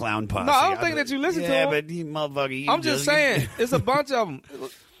Insane Clown Posse. No, I don't think that you listen to them. Yeah, but you motherfucker. I'm just saying, it's a bunch of them.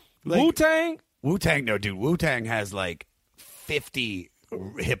 Like, Wu-Tang, no, dude. Wu-Tang has like 50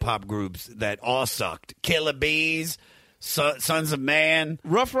 hip-hop groups that all sucked. Killer Bees, Sons of Man.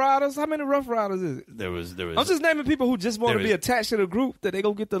 Rough Riders? How many Rough Riders is it? There was. I'm just naming people who just want to be attached to the group that they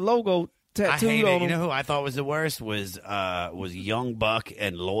go get the logo tattooed on them. You know who I thought was the worst was Young Buck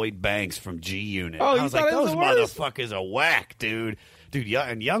and Lloyd Banks from G Unit. Oh, I was like, those motherfuckers are whack, dude. Dude,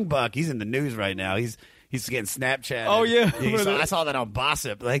 and Young Buck, he's in the news right now. He's getting Snapchat. Oh yeah, I saw that on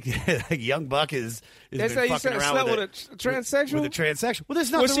Gossip. Like Young Buck is. They say he slept with a transsexual. With a transsexual. Well,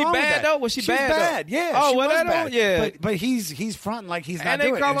 there's nothing was she wrong bad with that. though? Was she bad? Yeah. Oh, she well, was that bad. Yeah. But he's fronting like he's not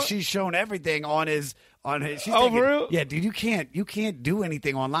doing it. And she's shown everything on his. She's for real? Yeah, dude, you can't do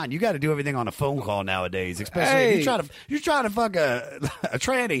anything online. You got to do everything on a phone call nowadays. Especially if you're trying to fuck a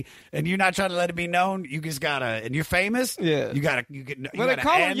tranny and you're not trying to let it be known. You just gotta, and you're famous. Yeah, Well, they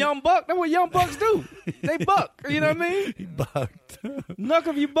call him Young Buck. That's what Young Bucks do. They buck. You know what I mean? He bucked. Knuck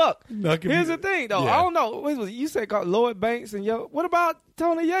if you buck. Here's the thing, though. Yeah. I don't know. You said called Lloyd Banks and Young. What about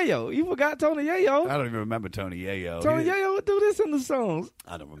Tony Yayo? You forgot Tony Yayo. I don't even remember Tony Yayo. Tony Yayo would do this in the songs.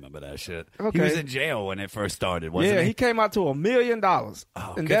 I don't remember that shit. Okay. He was in jail when it first started, wasn't he? Yeah, he came out to $1 million. Oh,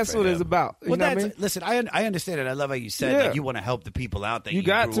 and that's what it's about. Well, listen, I understand it. I love how you said that you want to help the people out that you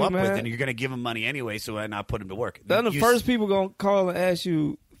grew up with, and you're going to give them money anyway, so why not put them to work? Then the first people going to call and ask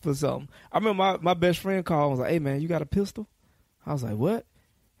you for something. I remember my best friend called and was like, "Hey, man, you got a pistol?" I was like, "What?"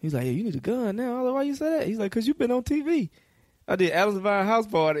 He's like, "Yeah, you need a gun now." I was like, "Why you say that?" He's like, "Because you've been on TV." I did Adam's Divine House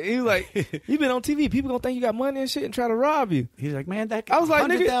Party. He was like, "You've been on TV. People gonna think you got money and shit and try to rob you." He's like, "Man, that." I was like,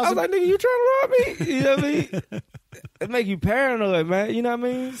 "Nigga, you trying to rob me?" You know what I mean? It make you paranoid, man. You know what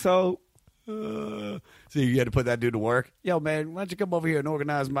I mean? So you had to put that dude to work. Yo, man, why don't you come over here and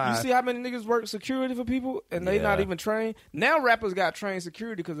organize my? You see how many niggas work security for people and they not even trained? Now rappers got trained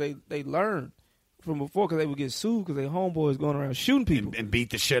security because they learned from before because they would get sued because their homeboys going around shooting people and beat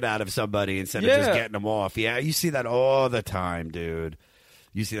the shit out of somebody instead of just getting them off. Yeah, you see that all the time, dude.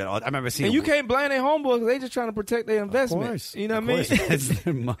 You see that all. I remember seeing. And you can't blame their homeboys because they just trying to protect their investment. Of course, you know what I mean? That's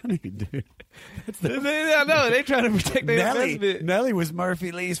their money, dude. I know they trying to protect their investment. Nelly was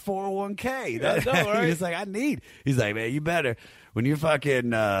Murphy Lee's 401k. I know, right? He was like, He's like, man, you better. When you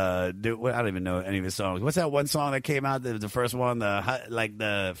fucking I don't even know any of his songs. What's that one song that came out? The first one,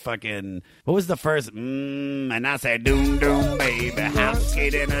 the fucking. What was the first? And I said, doom doom baby, house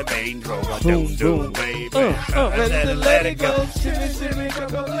skate in a Range Rover, doom doom baby, let it go, shimmy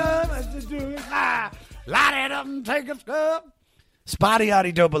go, light it up and take a step. Spotty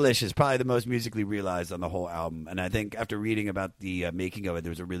Yachty Dopalicious, probably the most musically realized on the whole album. And I think after reading about the making of it, there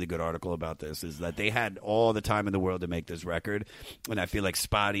was a really good article about this, is that they had all the time in the world to make this record. And I feel like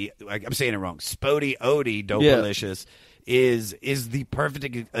I'm saying it wrong, Spotty Odie Dopalicious is the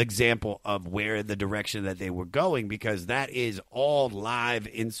perfect example of where the direction that they were going, because that is all live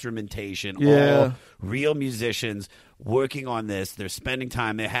instrumentation, all real musicians working on this. They're spending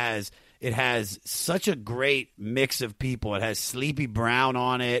time. It has such a great mix of people. It has Sleepy Brown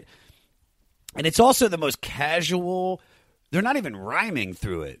on it. And it's also the most casual. They're not even rhyming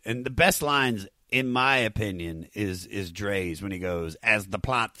through it. And the best lines, in my opinion, is Dre's when he goes, "As the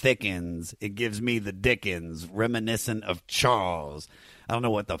plot thickens, it gives me the Dickens, reminiscent of Charles." I don't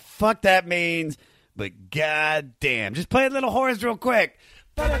know what the fuck that means, but goddamn. Just play a little horns real quick.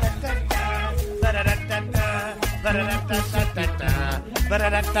 You know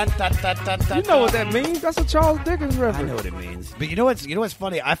what that means? That's a Charles Dickens I reference. know what it means. But you know what's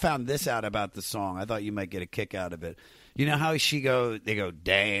funny? I found this out about the song. I thought you might get a kick out of it. You know how they go,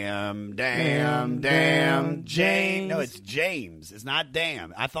 damn, James. No, it's James. It's not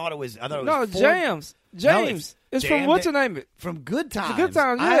damn. I thought it was No, Ford. James. James. It's from what's your name? From Good Times. Good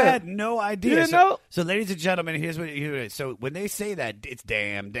Times, yeah. I had no idea. You didn't know? So, ladies and gentlemen, here's what it is. So, when they say that, it's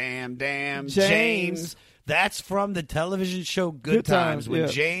damn, James. That's from the television show Good Times. When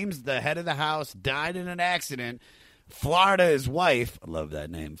James, the head of the house, died in an accident, Florida, his wife, I love that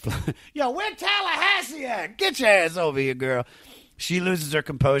name. Yo, where Tallahassee at? Get your ass over here, girl. She loses her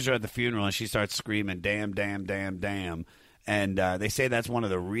composure at the funeral and she starts screaming, damn. And they say that's one of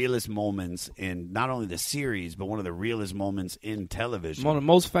the realest moments in not only the series, but one of the realest moments in television. One of the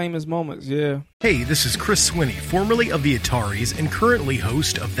most famous moments, yeah. Hey, this is Chris Swinney, formerly of the Ataris and currently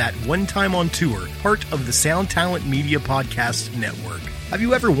host of That One Time on Tour, part of the Sound Talent Media Podcast Network. Have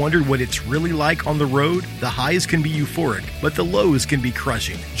you ever wondered what it's really like on the road? The highs can be euphoric, but the lows can be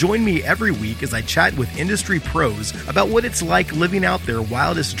crushing. Join me every week as I chat with industry pros about what it's like living out their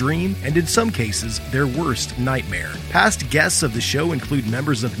wildest dream and, in some cases, their worst nightmare. Past guests of the show include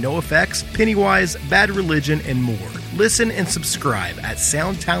members of NoFX, Pennywise, Bad Religion, and more. Listen and subscribe at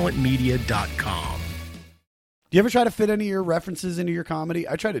soundtalentmedia.com. Do you ever try to fit any of your references into your comedy?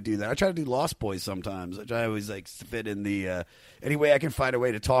 I try to do that. I try to do Lost Boys sometimes. I try to always fit in the any way I can find a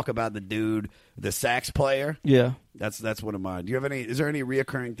way to talk about the dude, the sax player. Yeah, that's one of mine. Do you have any? Is there any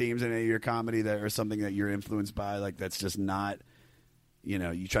reoccurring themes in any of your comedy that or something that you're influenced by? Like that's just not,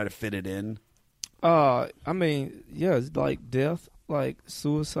 you try to fit it in. I mean, yeah, it's like death, like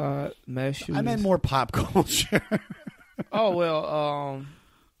suicide, mass shootings. I meant more pop culture. Oh well,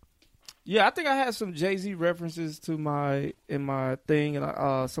 yeah, I think I had some Jay-Z references in my thing,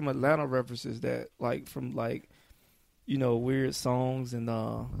 and some Atlanta references that from weird songs, and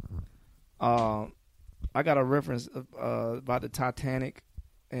I got a reference about the Titanic,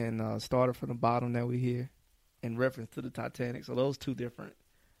 and started from the bottom that we hear, in reference to the Titanic. So those two different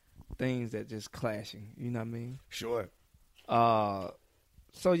things that just clashing. You know what I mean? Sure. So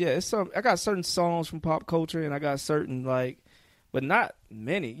yeah, I got certain songs from pop culture, and I got certain but not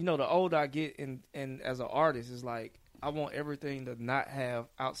many. The older I get, and as an artist, it's like I want everything to not have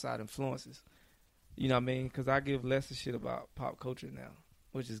outside influences. You know what I mean? Because I give less a shit about pop culture now,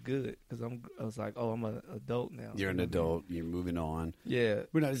 which is good. Because I'm an adult now. You're an adult. You're moving on. Yeah,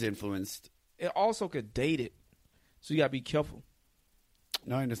 we're not as influenced. It also could date it, so you gotta be careful.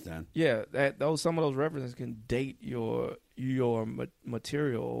 No, I understand. Yeah, some of those references can date your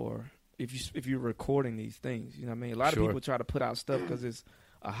material, or if you're recording these things, you know what I mean? A lot of people try to put out stuff because it's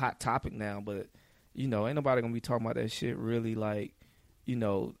a hot topic now, but ain't nobody gonna be talking about that shit really 4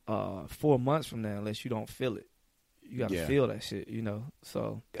 months from now unless you don't feel it. You gotta feel that shit,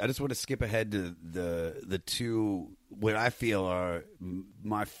 So I just want to skip ahead to the two what I feel are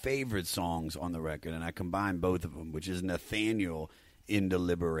my favorite songs on the record, and I combine both of them, which is Nathaniel Into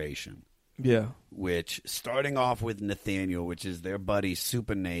Liberation. Yeah. Which, starting off with Nathaniel, which is their buddy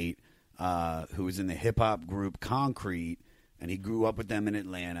Super Nate, who was in the hip-hop group Concrete, and he grew up with them in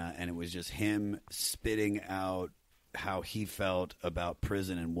Atlanta, and it was just him spitting out how he felt about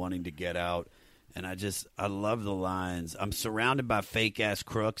prison and wanting to get out. And I love the lines. I'm surrounded by fake-ass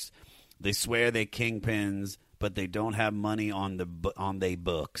crooks. They swear they kingpins, but they don't have money on they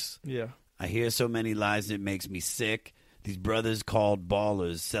books. Yeah. I hear so many lies it makes me sick. These brothers called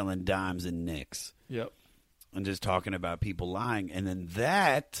ballers selling dimes and nicks. Yep. And just talking about people lying. And then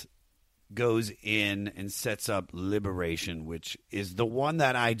that goes in and sets up Liberation, which is the one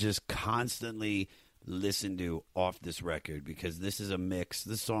that I just constantly listen to off this record, because this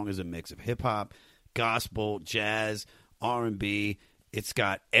song is a mix of hip-hop, gospel, jazz, R&B. It's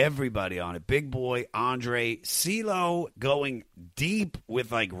got everybody on it. Big Boy, Andre, CeeLo going deep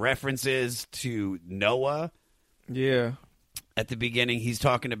with references to Noah. Yeah. At the beginning, he's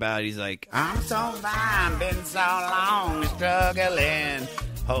talking about, he's like, I'm so fine, been so long, struggling,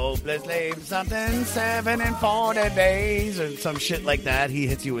 hopelessly, something 7 and 40 days, or some shit like that. He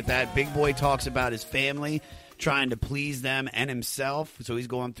hits you with that. Big Boy talks about his family, trying to please them and himself. So he's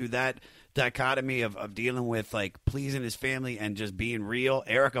going through that dichotomy of dealing with pleasing his family and just being real.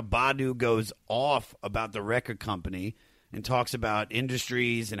 Erykah Badu goes off about the record company and talks about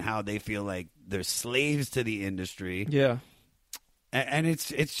industries and how they feel like they're slaves to the industry. Yeah. And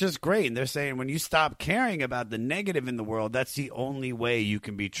it's just great. And they're saying when you stop caring about the negative in the world, that's the only way you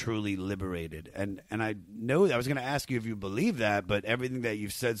can be truly liberated. And I know I was going to ask you if you believe that, but everything that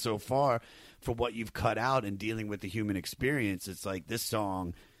you've said so far for what you've cut out and dealing with the human experience, it's like this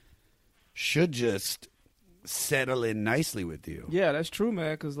song should just settle in nicely with you. Yeah, that's true,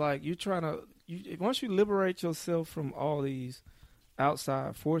 man. Because like you're trying to, once you liberate yourself from all these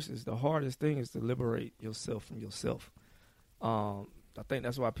outside forces, the hardest thing is to liberate yourself from yourself. I think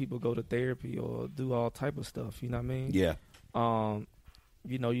that's why people go to therapy or do all type of stuff. You know what I mean? Yeah.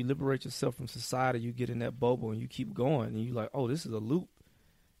 You know, you liberate yourself from society. You get in that bubble and you keep going. And you like, oh, this is a loop.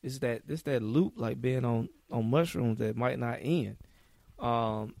 It's that loop like being on mushrooms that might not end.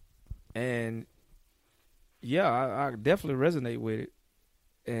 And yeah, I definitely resonate with it.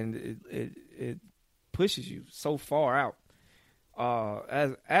 And it pushes you so far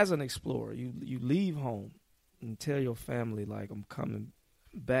out. As an explorer, you leave home and tell your family like I'm coming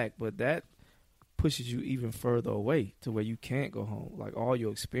back, but that pushes you even further away to where you can't go home. Like all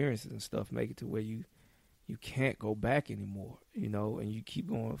your experiences and stuff make it to where you can't go back anymore, you know, and you keep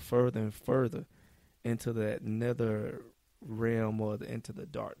going further and further into that nether realm or into the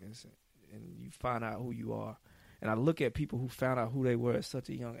darkness, and you find out who you are. And I look at people who found out who they were at such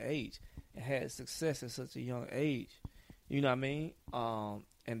a young age and had success at such a young age, you know what I mean?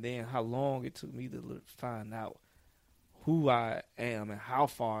 And then how long it took me to find out who I am and how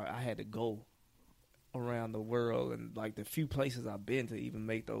far I had to go around the world and like the few places I've been to even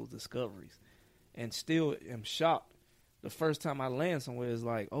make those discoveries. And still am shocked. The first time I land somewhere is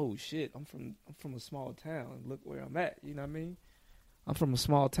like, oh shit, I'm from a small town and look where I'm at, you know what I mean? I'm from a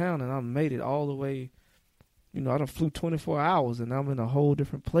small town and I made it all the way, you know, I done flew 24 hours and I'm in a whole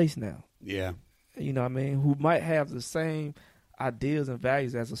different place now. Yeah. You know what I mean? Who might have the same ideas and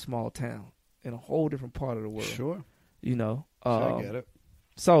values as a small town in a whole different part of the world. Sure. You know? I get it.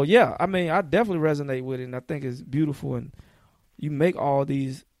 So, yeah, I mean, I definitely resonate with it, and I think it's beautiful. And you make all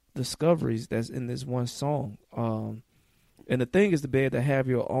these discoveries that's in this one song. And the thing is to be able to have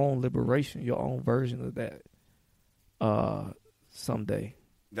your own liberation, your own version of that someday.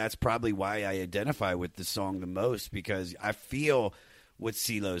 That's probably why I identify with the song the most, because I feel what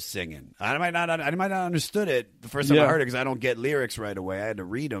CeeLo's singing. I might not understood it the first time I heard it because I don't get lyrics right away. I had to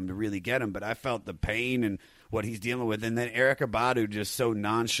read them to really get them, but I felt the pain and what he's dealing with. And then Erykah Badu just so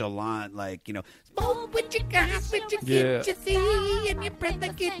nonchalant, like, you know, smoke with your guys, with your kids, you see, and your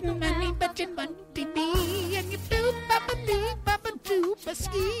brother getting money, but your money be, and you do, baba do,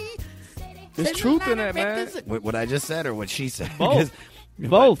 ski. There's truth in that, man. What I just said or what she said? Both.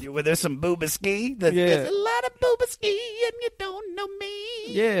 Both. Where there's some booba ski. There's a lot of booba ski, and you don't know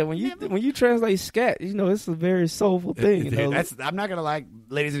me. Yeah, when you translate scat, you know, it's a very soulful thing. You know? I'm not gonna lie,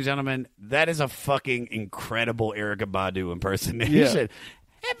 ladies and gentlemen, that is a fucking incredible Erykah Badu impersonation. Yeah.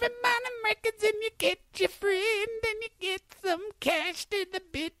 Every morning records and you get your friend and you get some cash to the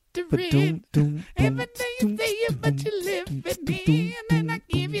bit to rent. Every day you say you but you live with me, and then I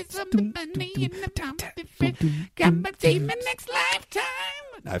give you some money in the time to fit. Come back to my next lifetime.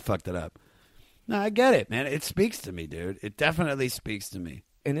 I fucked it up. No, I get it, man. It speaks to me, dude. It definitely speaks to me.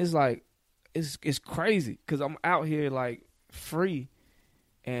 And it's like, it's crazy because I'm out here like free,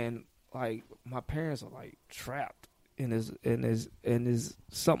 and like my parents are like trapped. And is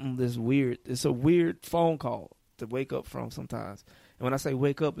something that's weird. It's a weird phone call to wake up from sometimes. And when I say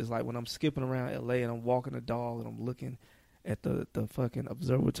wake up, it's like when I'm skipping around LA and I'm walking the dog and I'm looking at the fucking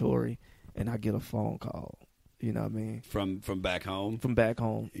observatory and I get a phone call. You know what I mean? From back home. From back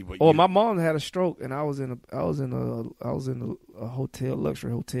home. My mom had a stroke and I was in a hotel,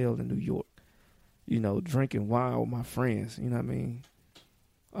 luxury hotel in New York. You know, drinking wine with my friends. You know what I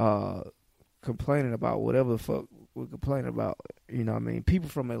mean? Complaining about whatever the fuck we're complaining about, you know what I mean? People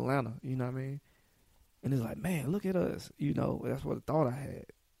from Atlanta, you know what I mean? And it's like, man, look at us. You know, that's what I thought I had.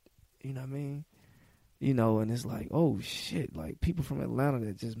 You know what I mean? You know, and it's like, oh, shit. Like, people from Atlanta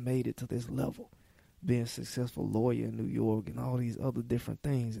that just made it to this level, being a successful lawyer in New York and all these other different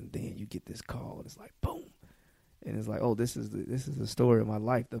things. And then you get this call, and it's like, boom. And it's like, oh, this is the story of my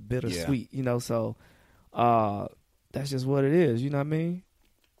life, the bittersweet, you know? So that's just what it is, you know what I mean?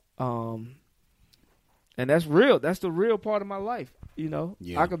 And that's real. That's the real part of my life. You know,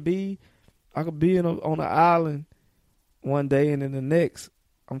 I could be on an island one day, and then the next,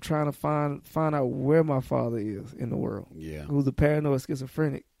 I'm trying to find out where my father is in the world. Yeah, who's a paranoid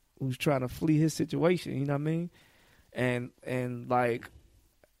schizophrenic who's trying to flee his situation. You know what I mean? And like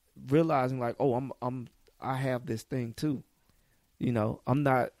realizing like, oh, I have this thing too. You know, I'm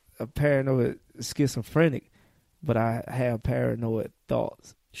not a paranoid schizophrenic, but I have paranoid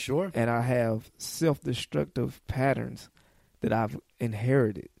thoughts. Sure. And I have self-destructive patterns that I've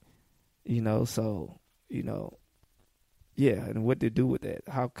inherited, you know, so, you know, yeah, and what to do with that,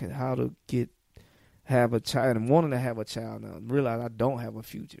 how to have a child, and wanting to have a child now, and realize I don't have a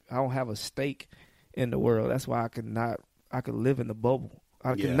future. I don't have a stake in the world. That's why I could live in the bubble.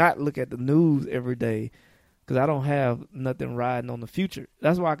 I cannot look at the news every day because I don't have nothing riding on the future.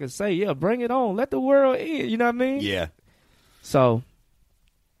 That's why I can say, yeah, bring it on. Let the world in. You know what I mean? Yeah. So,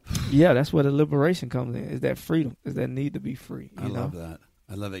 yeah, that's where the liberation comes in. Is that freedom? Is that need to be free? I love that.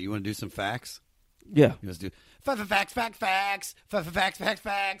 I love that. You want to do some facts? Yeah. Let's do facts.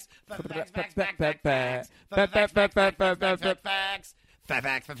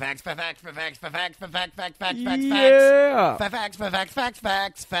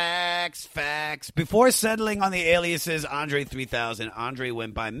 Before settling on the aliases Andre 3000, Andre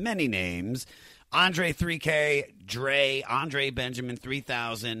went by many names. Andre 3K, Dre, Andre Benjamin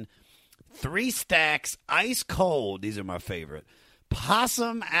 3000, 3 Stacks, Ice Cold. These are my favorite.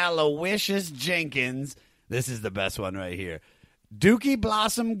 Possum Aloysius Jenkins. This is the best one right here. Dookie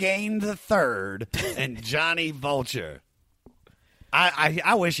Blossom Gained the Third and Johnny Vulture.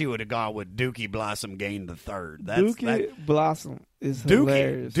 I wish he would have gone with Dookie Blossom Gained the Third. Blossom is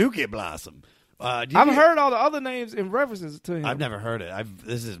hilarious. Dookie Blossom. I've heard all the other names in references to him. I've never heard it.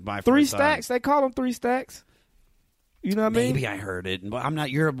 This is my 3 first Stacks. time. They call him 3 Stacks. You know what I mean? Maybe I heard it, but I'm not.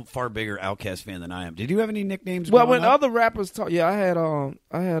 You're a far bigger OutKast fan than I am. Did you have any nicknames? Well, when up? other rappers talk, I had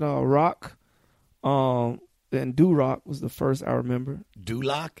Rock, and Do Rock was the first I remember. Do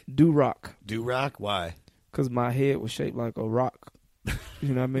Rock. Why? Because my head was shaped like a rock.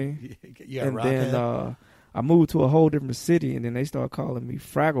 You know what I mean? Yeah, and then I moved to a whole different city, and then they started calling me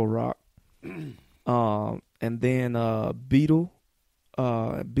Fraggle Rock. And then Beetle,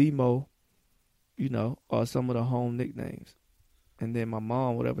 B-Mo, are some of the home nicknames. And then my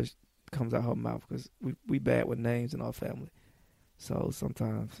mom, whatever comes out her mouth, because we bad with names in our family. So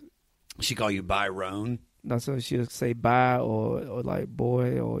sometimes she call you Byron. No, so she'll say bye or like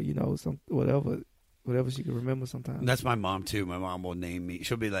boy or some whatever she can remember sometimes. That's my mom too. My mom will name me.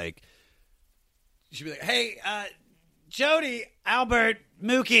 She'll be like, hey, Jody, Albert,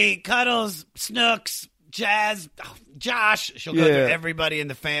 Mookie, Cuddles, Snooks, Jazz, Josh. She'll go through everybody in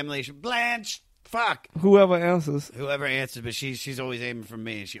the family. Blanche, fuck. Whoever answers. But she's always aiming for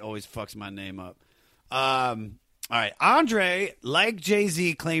me, and she always fucks my name up. All right. Andre, like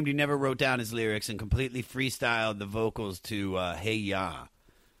Jay-Z, claimed he never wrote down his lyrics and completely freestyled the vocals to Hey Ya.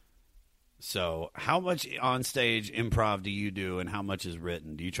 So how much on-stage improv do you do, and how much is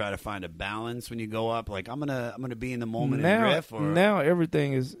written? Do you try to find a balance when you go up? Like, I'm gonna be in the moment and riff? Or? Now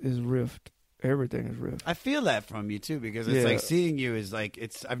everything is riffed. Everything is riffed. I feel that from you, too, because it's like seeing you is like,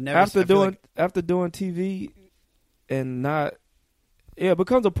 I've never... After doing TV and not... Yeah, it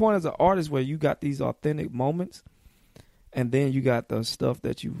becomes a point as an artist where you got these authentic moments, and then you got the stuff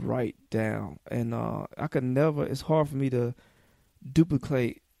that you write down. And I could never... It's hard for me to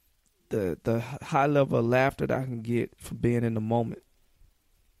duplicate the high level of laughter that I can get from being in the moment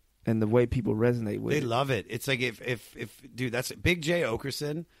and the way people resonate with it. They love it. It's like if dude, that's Big J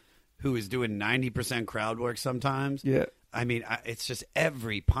Okerson, who is doing 90% crowd work sometimes. Yeah. I mean, it's just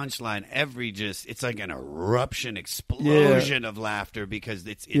every punchline, it's like an eruption, explosion of laughter because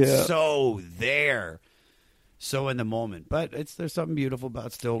it's so there, so in the moment. But there's something beautiful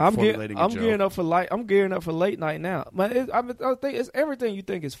about still formulating a joke. I'm gearing up for late night now. But I think it's everything you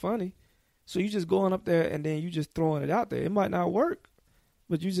think is funny. So you just going up there and then you just throwing it out there. It might not work,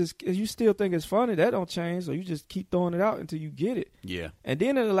 but you still think it's funny. That don't change. So you just keep throwing it out until you get it. Yeah. And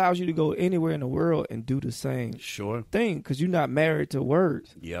then it allows you to go anywhere in the world and do the same thing because you're not married to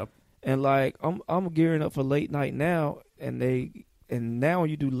words. Yep. And like I'm gearing up for late night now, and now when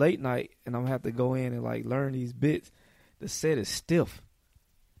you do late night, and I'm gonna have to go in and like learn these bits. The set is stiff.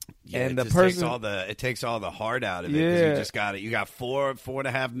 Yeah, and it takes all the heart out of it. Yeah. You just got it. You got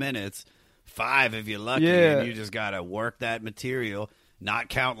 4.5 minutes, 5 if you're lucky, Yeah. and you just got to work that material. Not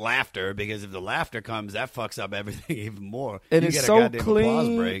count laughter, because if the laughter comes, that fucks up everything even more. And you it's get a so goddamn applause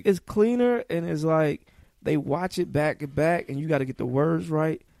clean. break. It's cleaner, and it's like they watch it back to back, and you got to get the words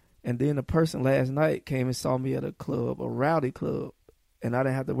right. And then the person last night came and saw me at a club, a rowdy club, and I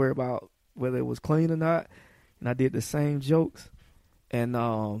didn't have to worry about whether it was clean or not. And I did the same jokes, and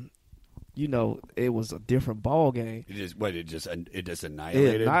it was a different ball game. It just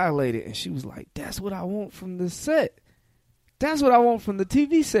annihilated. It annihilated, and she was like, "That's what I want from the set. That's what I want from the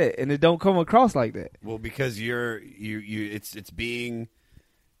TV set," and it don't come across like that. Well, because you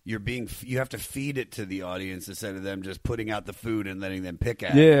have to feed it to the audience instead of them just putting out the food and letting them pick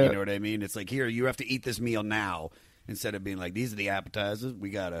at it. You know what I mean? It's like, here, you have to eat this meal now, instead of being like, these are the appetizers. We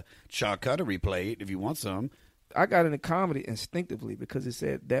got a charcuterie plate if you want some. I got into comedy instinctively because it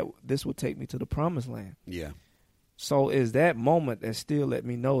said that this would take me to the promised land. Yeah. So is that moment that still let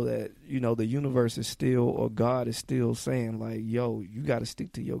me know that, the universe is still, or God is still saying like, yo, you got to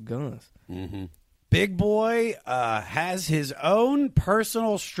stick to your guns. Mm-hmm. Big Boy has his own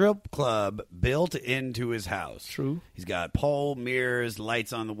personal strip club built into his house. True. He's got pole, mirrors,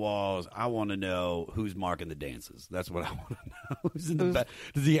 lights on the walls. I want to know who's marking the dances. That's what I want to know. Who's in the back?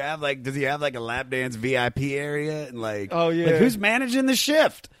 Does he have like a lap dance VIP area and Oh yeah. like who's managing the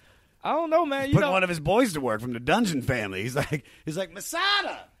shift? I don't know, man. Putting one of his boys to work from the Dungeon family. He's like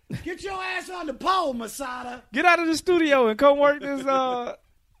Masada, get your ass on the pole, Masada. Get out of the studio and come work this.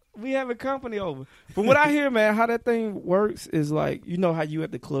 We having company over. From what I hear, man, how that thing works is like, you know how you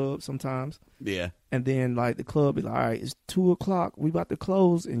at the club sometimes. Yeah. And then like the club be like, all right, it's 2:00. We about to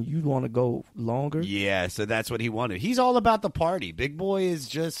close, and you want to go longer. Yeah, so that's what he wanted. He's all about the party. Big Boy is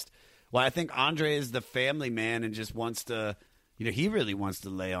just, I think Andre is the family man and just wants to, he really wants to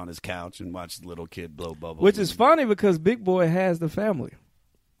lay on his couch and watch the little kid blow bubbles. Which is funny because Big Boy has the family.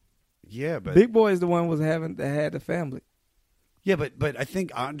 Yeah, but Big Boy is the one that had the family. Yeah, but I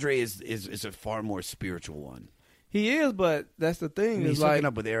think Andre is a far more spiritual one. He is, but that's the thing. He's hooking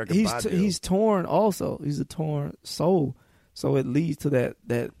up with Erica Badu. He's torn also. He's a torn soul. So it leads to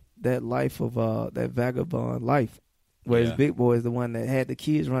that life of that vagabond life. Whereas Big Boy is the one that had the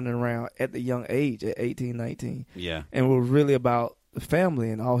kids running around at the young age, at 18, 19. Yeah. And was really about the family,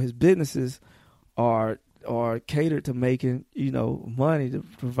 and all his businesses are catered to making, money to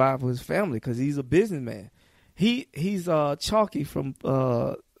provide for his family because he's a businessman. He's Chalky from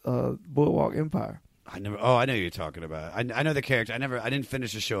Boardwalk Empire. I know who you're talking about. I know the character. I didn't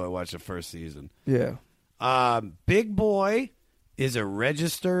finish the show. I watched the first season. Yeah. Big Boy is a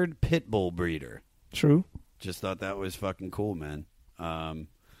registered pit bull breeder. True. Just thought that was fucking cool, man.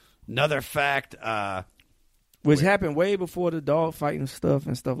 Another fact, which happened way before the dog fighting stuff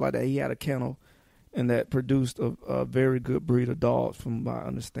and stuff like that. He had a kennel, and that produced a very good breed of dogs, from my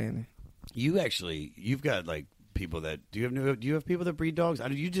understanding. You've got like people that do you have people that breed dogs?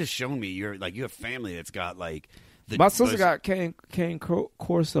 You just shown me you have family that's got like my sister got Cane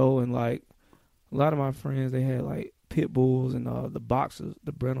Corso, and like a lot of my friends, they had like pit bulls and the boxers,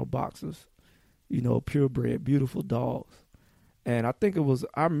 the Breno boxers, purebred, beautiful dogs. And I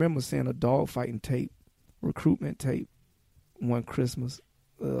remember seeing a dog fighting tape, recruitment tape, one Christmas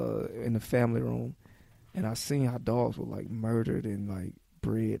in the family room, and I seen how dogs were like murdered and like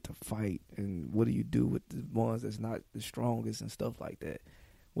bred to fight, and what do you do with the ones that's not the strongest and stuff like that,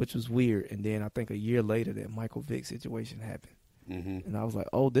 which was weird. And then I think a year later that Michael Vick situation happened, and I was like,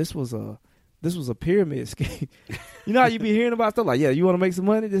 oh, this was a pyramid scheme. You know how you be hearing about stuff like, yeah, you want to make some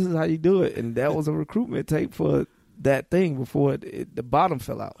money, this is how you do it. And that was a recruitment tape for that thing before the bottom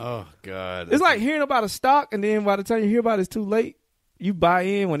fell out. Oh God, it's like hearing about a stock, and then by the time you hear about it, it's too late. You buy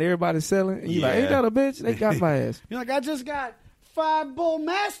in when everybody's selling, and you're like, ain't that a bitch? They got my ass. You're like, I just got 5 bull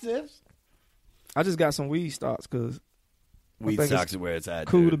mastiffs. I just got some weed stocks because weed stocks is where it's at.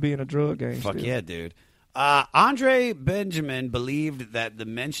 Cool dude. To be in a drug game. Fuck still. yeah, dude. Andre Benjamin believed that the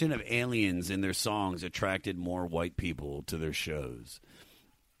mention of aliens in their songs attracted more white people to their shows.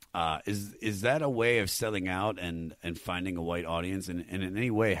 Is that a way of selling out and finding a white audience? And in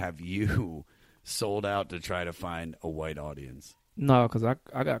any way, have you sold out to try to find a white audience? No, because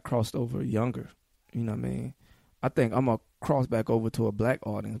I got crossed over younger. You know what I mean? I think I'm going to cross back over to a black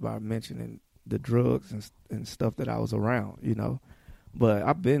audience by mentioning the drugs and stuff that I was around, But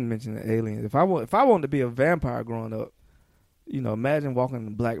I've been mentioning aliens. If I wanted to be a vampire growing up, imagine walking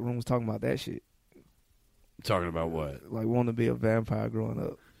in black rooms talking about that shit. Talking about what? Like wanting to be a vampire growing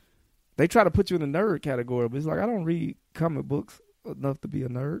up. They try to put you in the nerd category, but it's like I don't read comic books enough to be a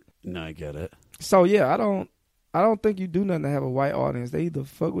nerd. No, I get it. So yeah, I don't think you do nothing to have a white audience. They either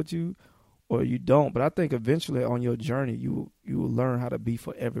fuck with you or you don't. But I think eventually on your journey, you will learn how to be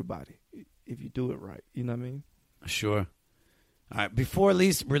for everybody if you do it right. You know what I mean? Sure. All right. Before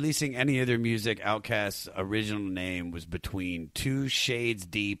releasing any of their music, OutKast's original name was Between 2 Shades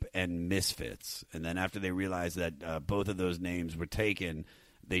Deep and Misfits. And then after they realized that both of those names were taken,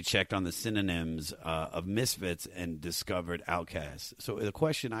 they checked on the synonyms of Misfits and discovered OutKast. So the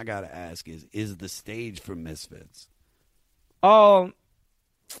question I got to ask is the stage for Misfits?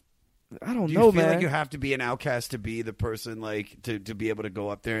 I don't Do know, you feel man. like you have to be an outcast to be the person, like, to be able to go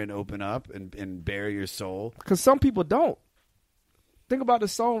up there and open up and bare your soul? Because some people don't. Think about the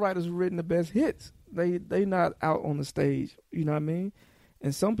songwriters who written the best hits. They not out on the stage, you know what I mean?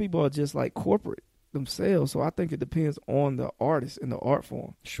 And some people are just like corporate themselves. So I think it depends on the artist and the art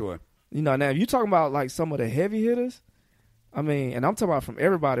form. Sure. Now if you're talking about like some of the heavy hitters, I mean, and I'm talking about from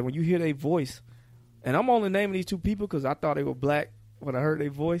everybody, when you hear their voice, and I'm only naming these two people because I thought they were black when I heard their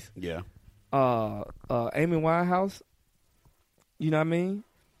voice. Yeah. Amy Winehouse, you know what I mean?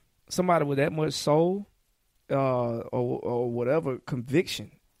 Somebody with that much soul or whatever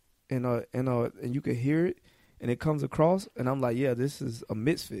conviction and you can hear it, and it comes across, and I'm like, yeah, this is a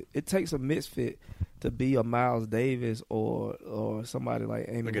misfit. It takes a misfit to be a Miles Davis or somebody like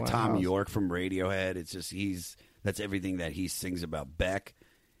Amy like a Winehouse. Tom York from Radiohead. It's just that's everything that he sings about. Beck.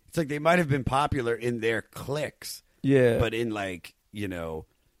 It's like they might have been popular in their cliques, yeah, but in like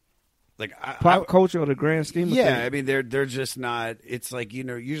like pop culture or the grand scheme of things. I mean they're just not. It's like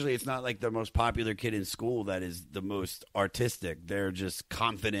usually it's not like the most popular kid in school that is the most artistic. They're just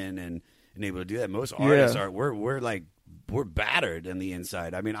confident and able to do that. Most artists are we're battered on the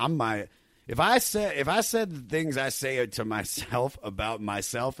inside. I mean, if I said the things I say to myself about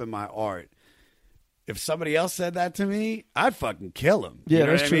myself and my art, if somebody else said that to me, I'd fucking kill him. Yeah, you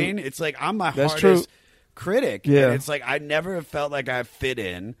know that's what true. I mean? It's like I'm my That's hardest true. critic. Yeah. And it's like I never have felt like I fit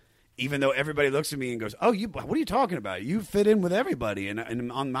in, even though everybody looks at me and goes, "Oh, what are you talking about? You fit in with everybody."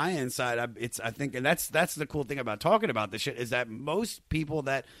 And on my inside, I think, and that's the cool thing about talking about this shit is that most people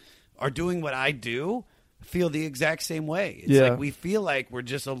that are doing what I do feel the exact same way. It's like we feel like we're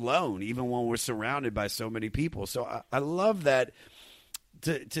just alone, even when we're surrounded by so many people. So I love that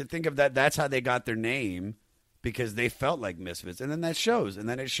to think of that. That's how they got their name, because they felt like misfits. And then that shows. And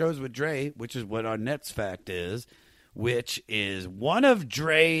then it shows with Dre, which is what our next fact is, which is one of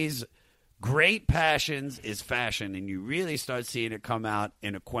Dre's great passions is fashion. And you really start seeing it come out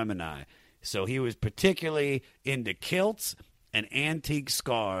in Aquemeni. So he was particularly into kilts and antique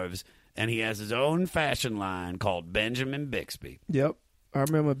scarves, and he has his own fashion line called Benjamin Bixby. Yep. I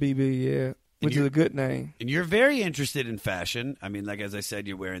remember BB, which is a good name. And you're very interested in fashion. I mean, like as I said,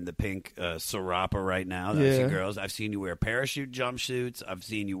 you're wearing the pink Sarapa right now. That's you girls. I've seen you wear parachute jumpsuits. I've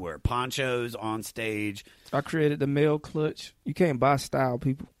seen you wear ponchos on stage. I created the male clutch. You can't buy style,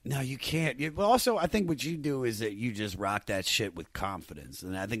 people. No, you can't. Well, also, I think what you do is that you just rock that shit with confidence.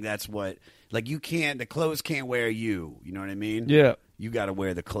 And I think that's what, like, the clothes can't wear you. You know what I mean? Yeah. You got to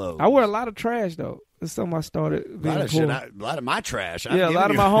wear the clothes. I wear a lot of trash, though. It's something I started being a lot of my trash. Yeah, a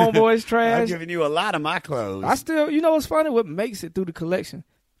lot of my homeboys' trash. I've given you a lot of my clothes. I still, what's funny? What makes it through the collection?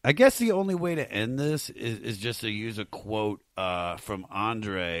 I guess the only way to end this is just to use a quote from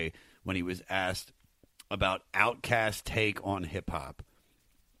Andre when he was asked about OutKast's take on hip-hop.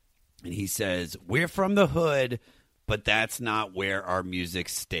 And he says, "We're from the hood, but that's not where our music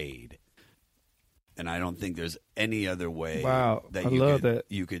stayed." And I don't think there's any other way that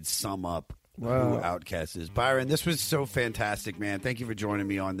you could sum up who OutKast is. Byron, this was so fantastic, man. Thank you for joining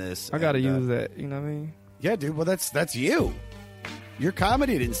me on this. I got to use that, you know what I mean? Yeah, dude. Well, that's you. Your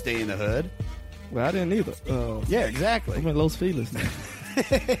comedy didn't stay in the hood. Well, I didn't either. Yeah, exactly. I'm in Los Feliz now.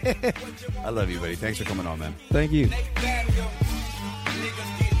 I love you, buddy. Thanks for coming on, man. Thank you.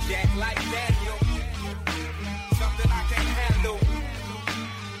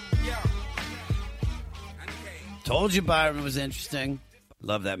 Told you Byron was interesting.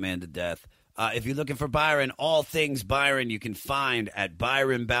 Love that man to death. If you're looking for Byron, all things Byron, you can find at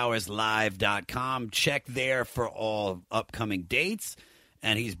ByronBowersLive.com. Check there for all upcoming dates.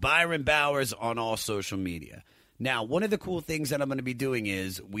 And he's Byron Bowers on all social media. Now, one of the cool things that I'm going to be doing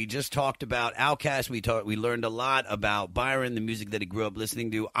is we just talked about OutKast. We learned a lot about Byron, the music that he grew up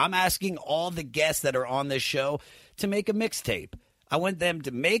listening to. I'm asking all the guests that are on this show to make a mixtape. I want them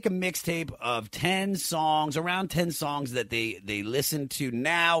to make a mixtape of 10 songs, around 10 songs that they listen to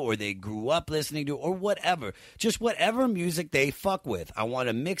now or they grew up listening to or whatever. Just whatever music they fuck with. I want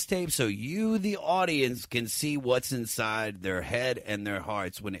a mixtape so you, the audience, can see what's inside their head and their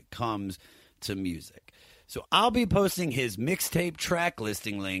hearts when it comes to music. So I'll be posting his mixtape track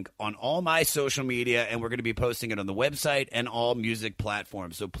listing link on all my social media, and we're going to be posting it on the website and all music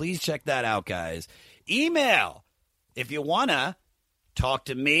platforms. So please check that out, guys. Email if you want to talk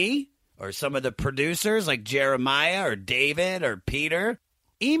to me or some of the producers like Jeremiah or David or Peter.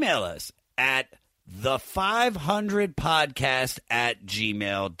 Email us at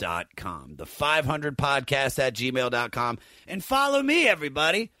the500podcast@gmail.com. The500podcast@gmail.com. And follow me,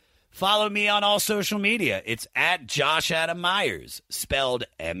 everybody. Follow me on all social media. It's at Josh Adam Myers, spelled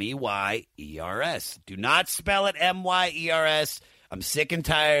M-E-Y-E-R-S. Do not spell it M-Y-E-R-S. I'm sick and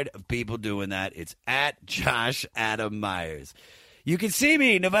tired of people doing that. It's at Josh Adam Myers. You can see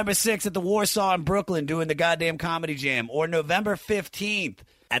me November 6th at the Warsaw in Brooklyn doing the goddamn comedy jam, or November 15th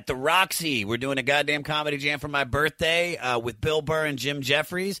at the Roxy. We're doing a goddamn comedy jam for my birthday with Bill Burr and Jim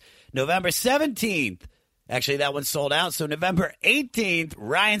Jeffries. November 17th. Actually, that one's sold out. So November 18th,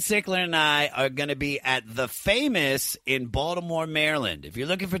 Ryan Sickler and I are going to be at The Famous in Baltimore, Maryland. If you're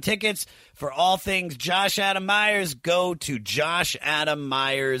looking for tickets for all things Josh Adam Myers, go to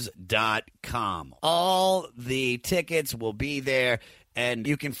joshadammyers.com. All the tickets will be there, and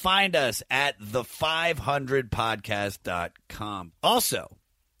you can find us at the500podcast.com. Also,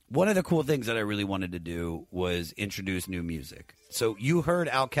 one of the cool things that I really wanted to do was introduce new music. So you heard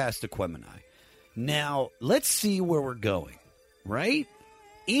OutKast Aquemeni. Now, let's see where we're going, right?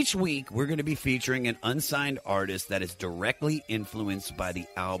 Each week, we're going to be featuring an unsigned artist that is directly influenced by the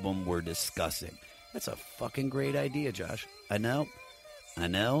album we're discussing. That's a fucking great idea, Josh. I know.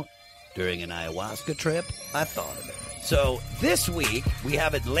 During an ayahuasca trip, I thought of it. So this week, we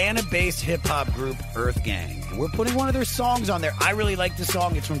have Atlanta-based hip-hop group Earth Gang. We're putting one of their songs on there. I really like the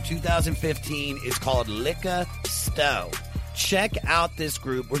song. It's from 2015. It's called Licka Stow. Check out this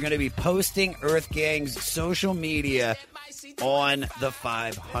group. We're going to be posting Earth Gang's social media on the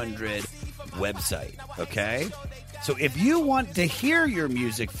 500 website, okay? So if you want to hear your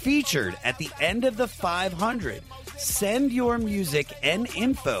music featured at the end of the 500, send your music and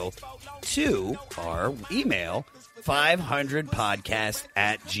info to our email,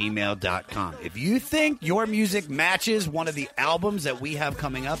 500podcast@gmail.com. If you think your music matches one of the albums that we have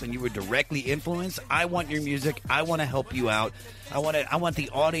coming up and you were directly influenced, I want your music. I want to help you out. I want the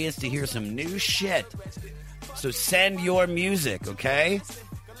audience to hear some new shit. So send your music, okay?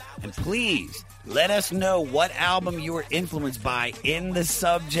 And please let us know what album you were influenced by in the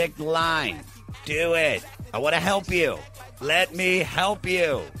subject line. Do it. I want to help you. Let me help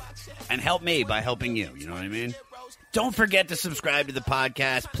you. And help me by helping you. You know what I mean? Don't forget to subscribe to the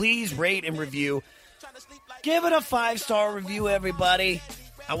podcast. Please rate and review. Give it a 5-star review, everybody.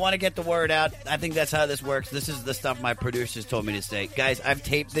 I want to get the word out. I think that's how this works. This is the stuff my producers told me to say. Guys, I've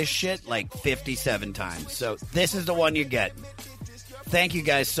taped this shit like 57 times. So this is the one you're getting. Thank you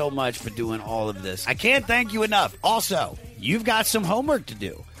guys so much for doing all of this. I can't thank you enough. Also, you've got some homework to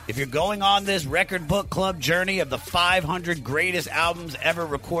do. If you're going on this record book club journey of the 500 greatest albums ever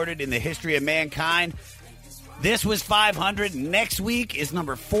recorded in the history of mankind, this was 500. Next week is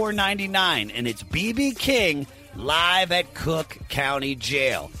number 499, and it's B.B. King live at Cook County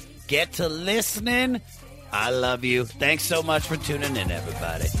Jail. Get to listening. I love you. Thanks so much for tuning in,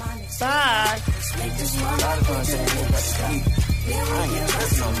 everybody. Bye.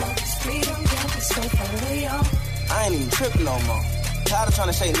 I ain't even tripping no more. Tired of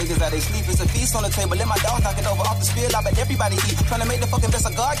trying to shake niggas out they sleep. It's a feast on the table. Let my dog knock it over off the spill. I bet everybody eat. Trying to make the fucking best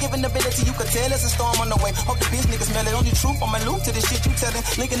of God-given ability. You could tell it's a storm on the way. Hope the bitch niggas smell it. Only truth on my loop to this shit you telling.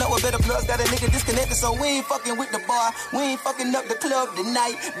 Linking up with better plugs. Got a nigga disconnected. So we ain't fucking with the bar. We ain't fucking up the club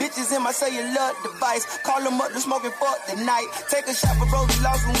tonight. Bitches in my cellular device. Call them up to smoking fuck tonight. Take a shot for bros we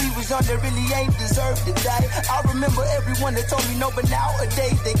lost when we was young. They really ain't deserve to die. I remember everyone that told me no, but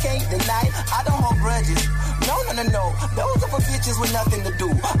nowadays they can't deny. I don't hold grudges. No. Those are for bitches with nothing to do.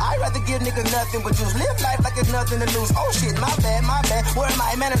 I'd rather give niggas nothing but juice. Live life like it's nothing to lose. Oh shit, my bad. Where am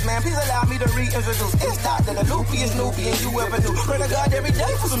I, manners, man? Please allow me to reintroduce. It's not that the loopy is Snoopy and you ever knew. Pray to God every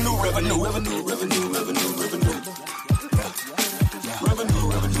day for some new revenue.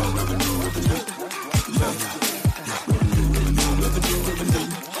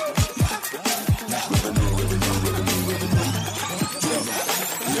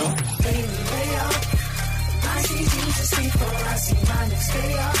 I see my next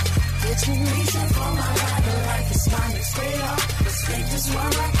day up. It's been reaching for my rider like it's my next day up. Let's take this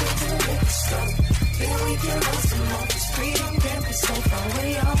one right quick to the liquor store. Then we can lost and more. Cause freedom can't be so far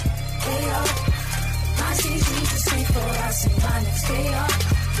way up. Way up. I see Jesus before I see my next day up.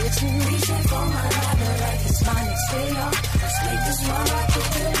 It's been reaching for my rider like it's my next day up. Let's take this one right quick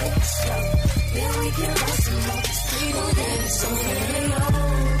to the liquor store. Then we can lost and more. Cause freedom can't be so way up.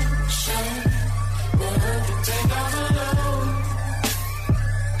 Shine. Better to take off the load.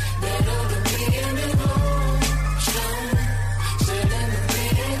 Better to be in the motion. Say that to be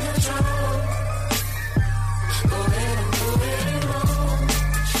in control. Go ahead and put it in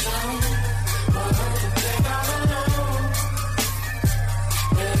motion. Better to take off the load.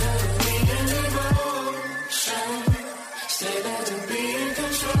 Better to be in the motion. Say that to be in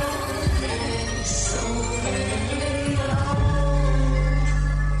control. So very low.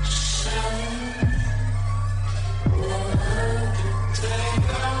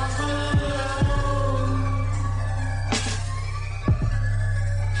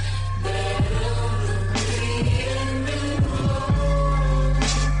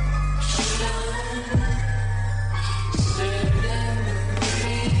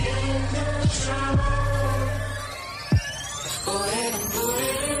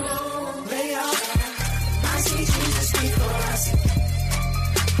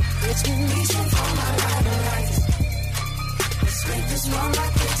 It's been reaching for my rider like let's make this one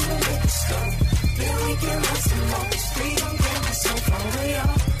like it to the liquor store. Then we can rest and more. This freedom can't be so far away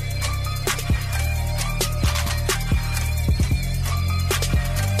off.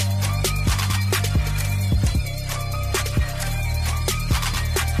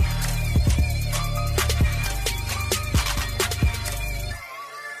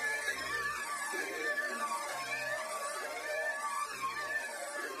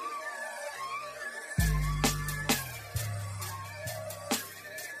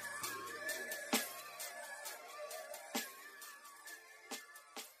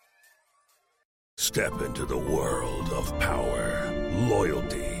 Step into the world of power,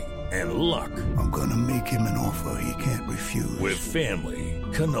 loyalty, and luck. I'm gonna make him an offer he can't refuse. With family,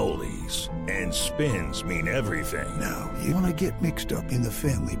 cannolis, and spins mean everything. Now, you wanna get mixed up in the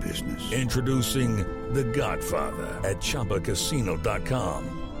family business. Introducing The Godfather at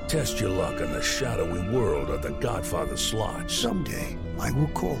ChumbaCasino.com. Test your luck in the shadowy world of The Godfather slot. Someday, I will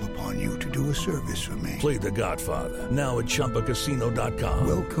call upon you to do a service for me. Play The Godfather, now at ChumbaCasino.com.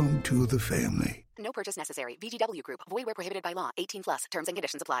 Welcome to the family. No purchase necessary. VGW Group. Void where prohibited by law. 18+. Terms and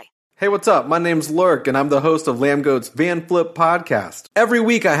conditions apply. Hey, what's up? My name's Lurk, and I'm the host of Lamb Goat's Van Flip podcast. Every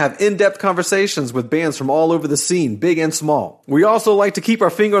week, I have in-depth conversations with bands from all over the scene, big and small. We also like to keep our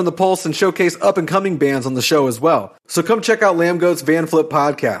finger on the pulse and showcase up-and-coming bands on the show as well. So come check out Lamb Goat's Van Flip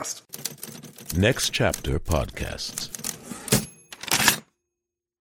podcast. Next Chapter Podcasts.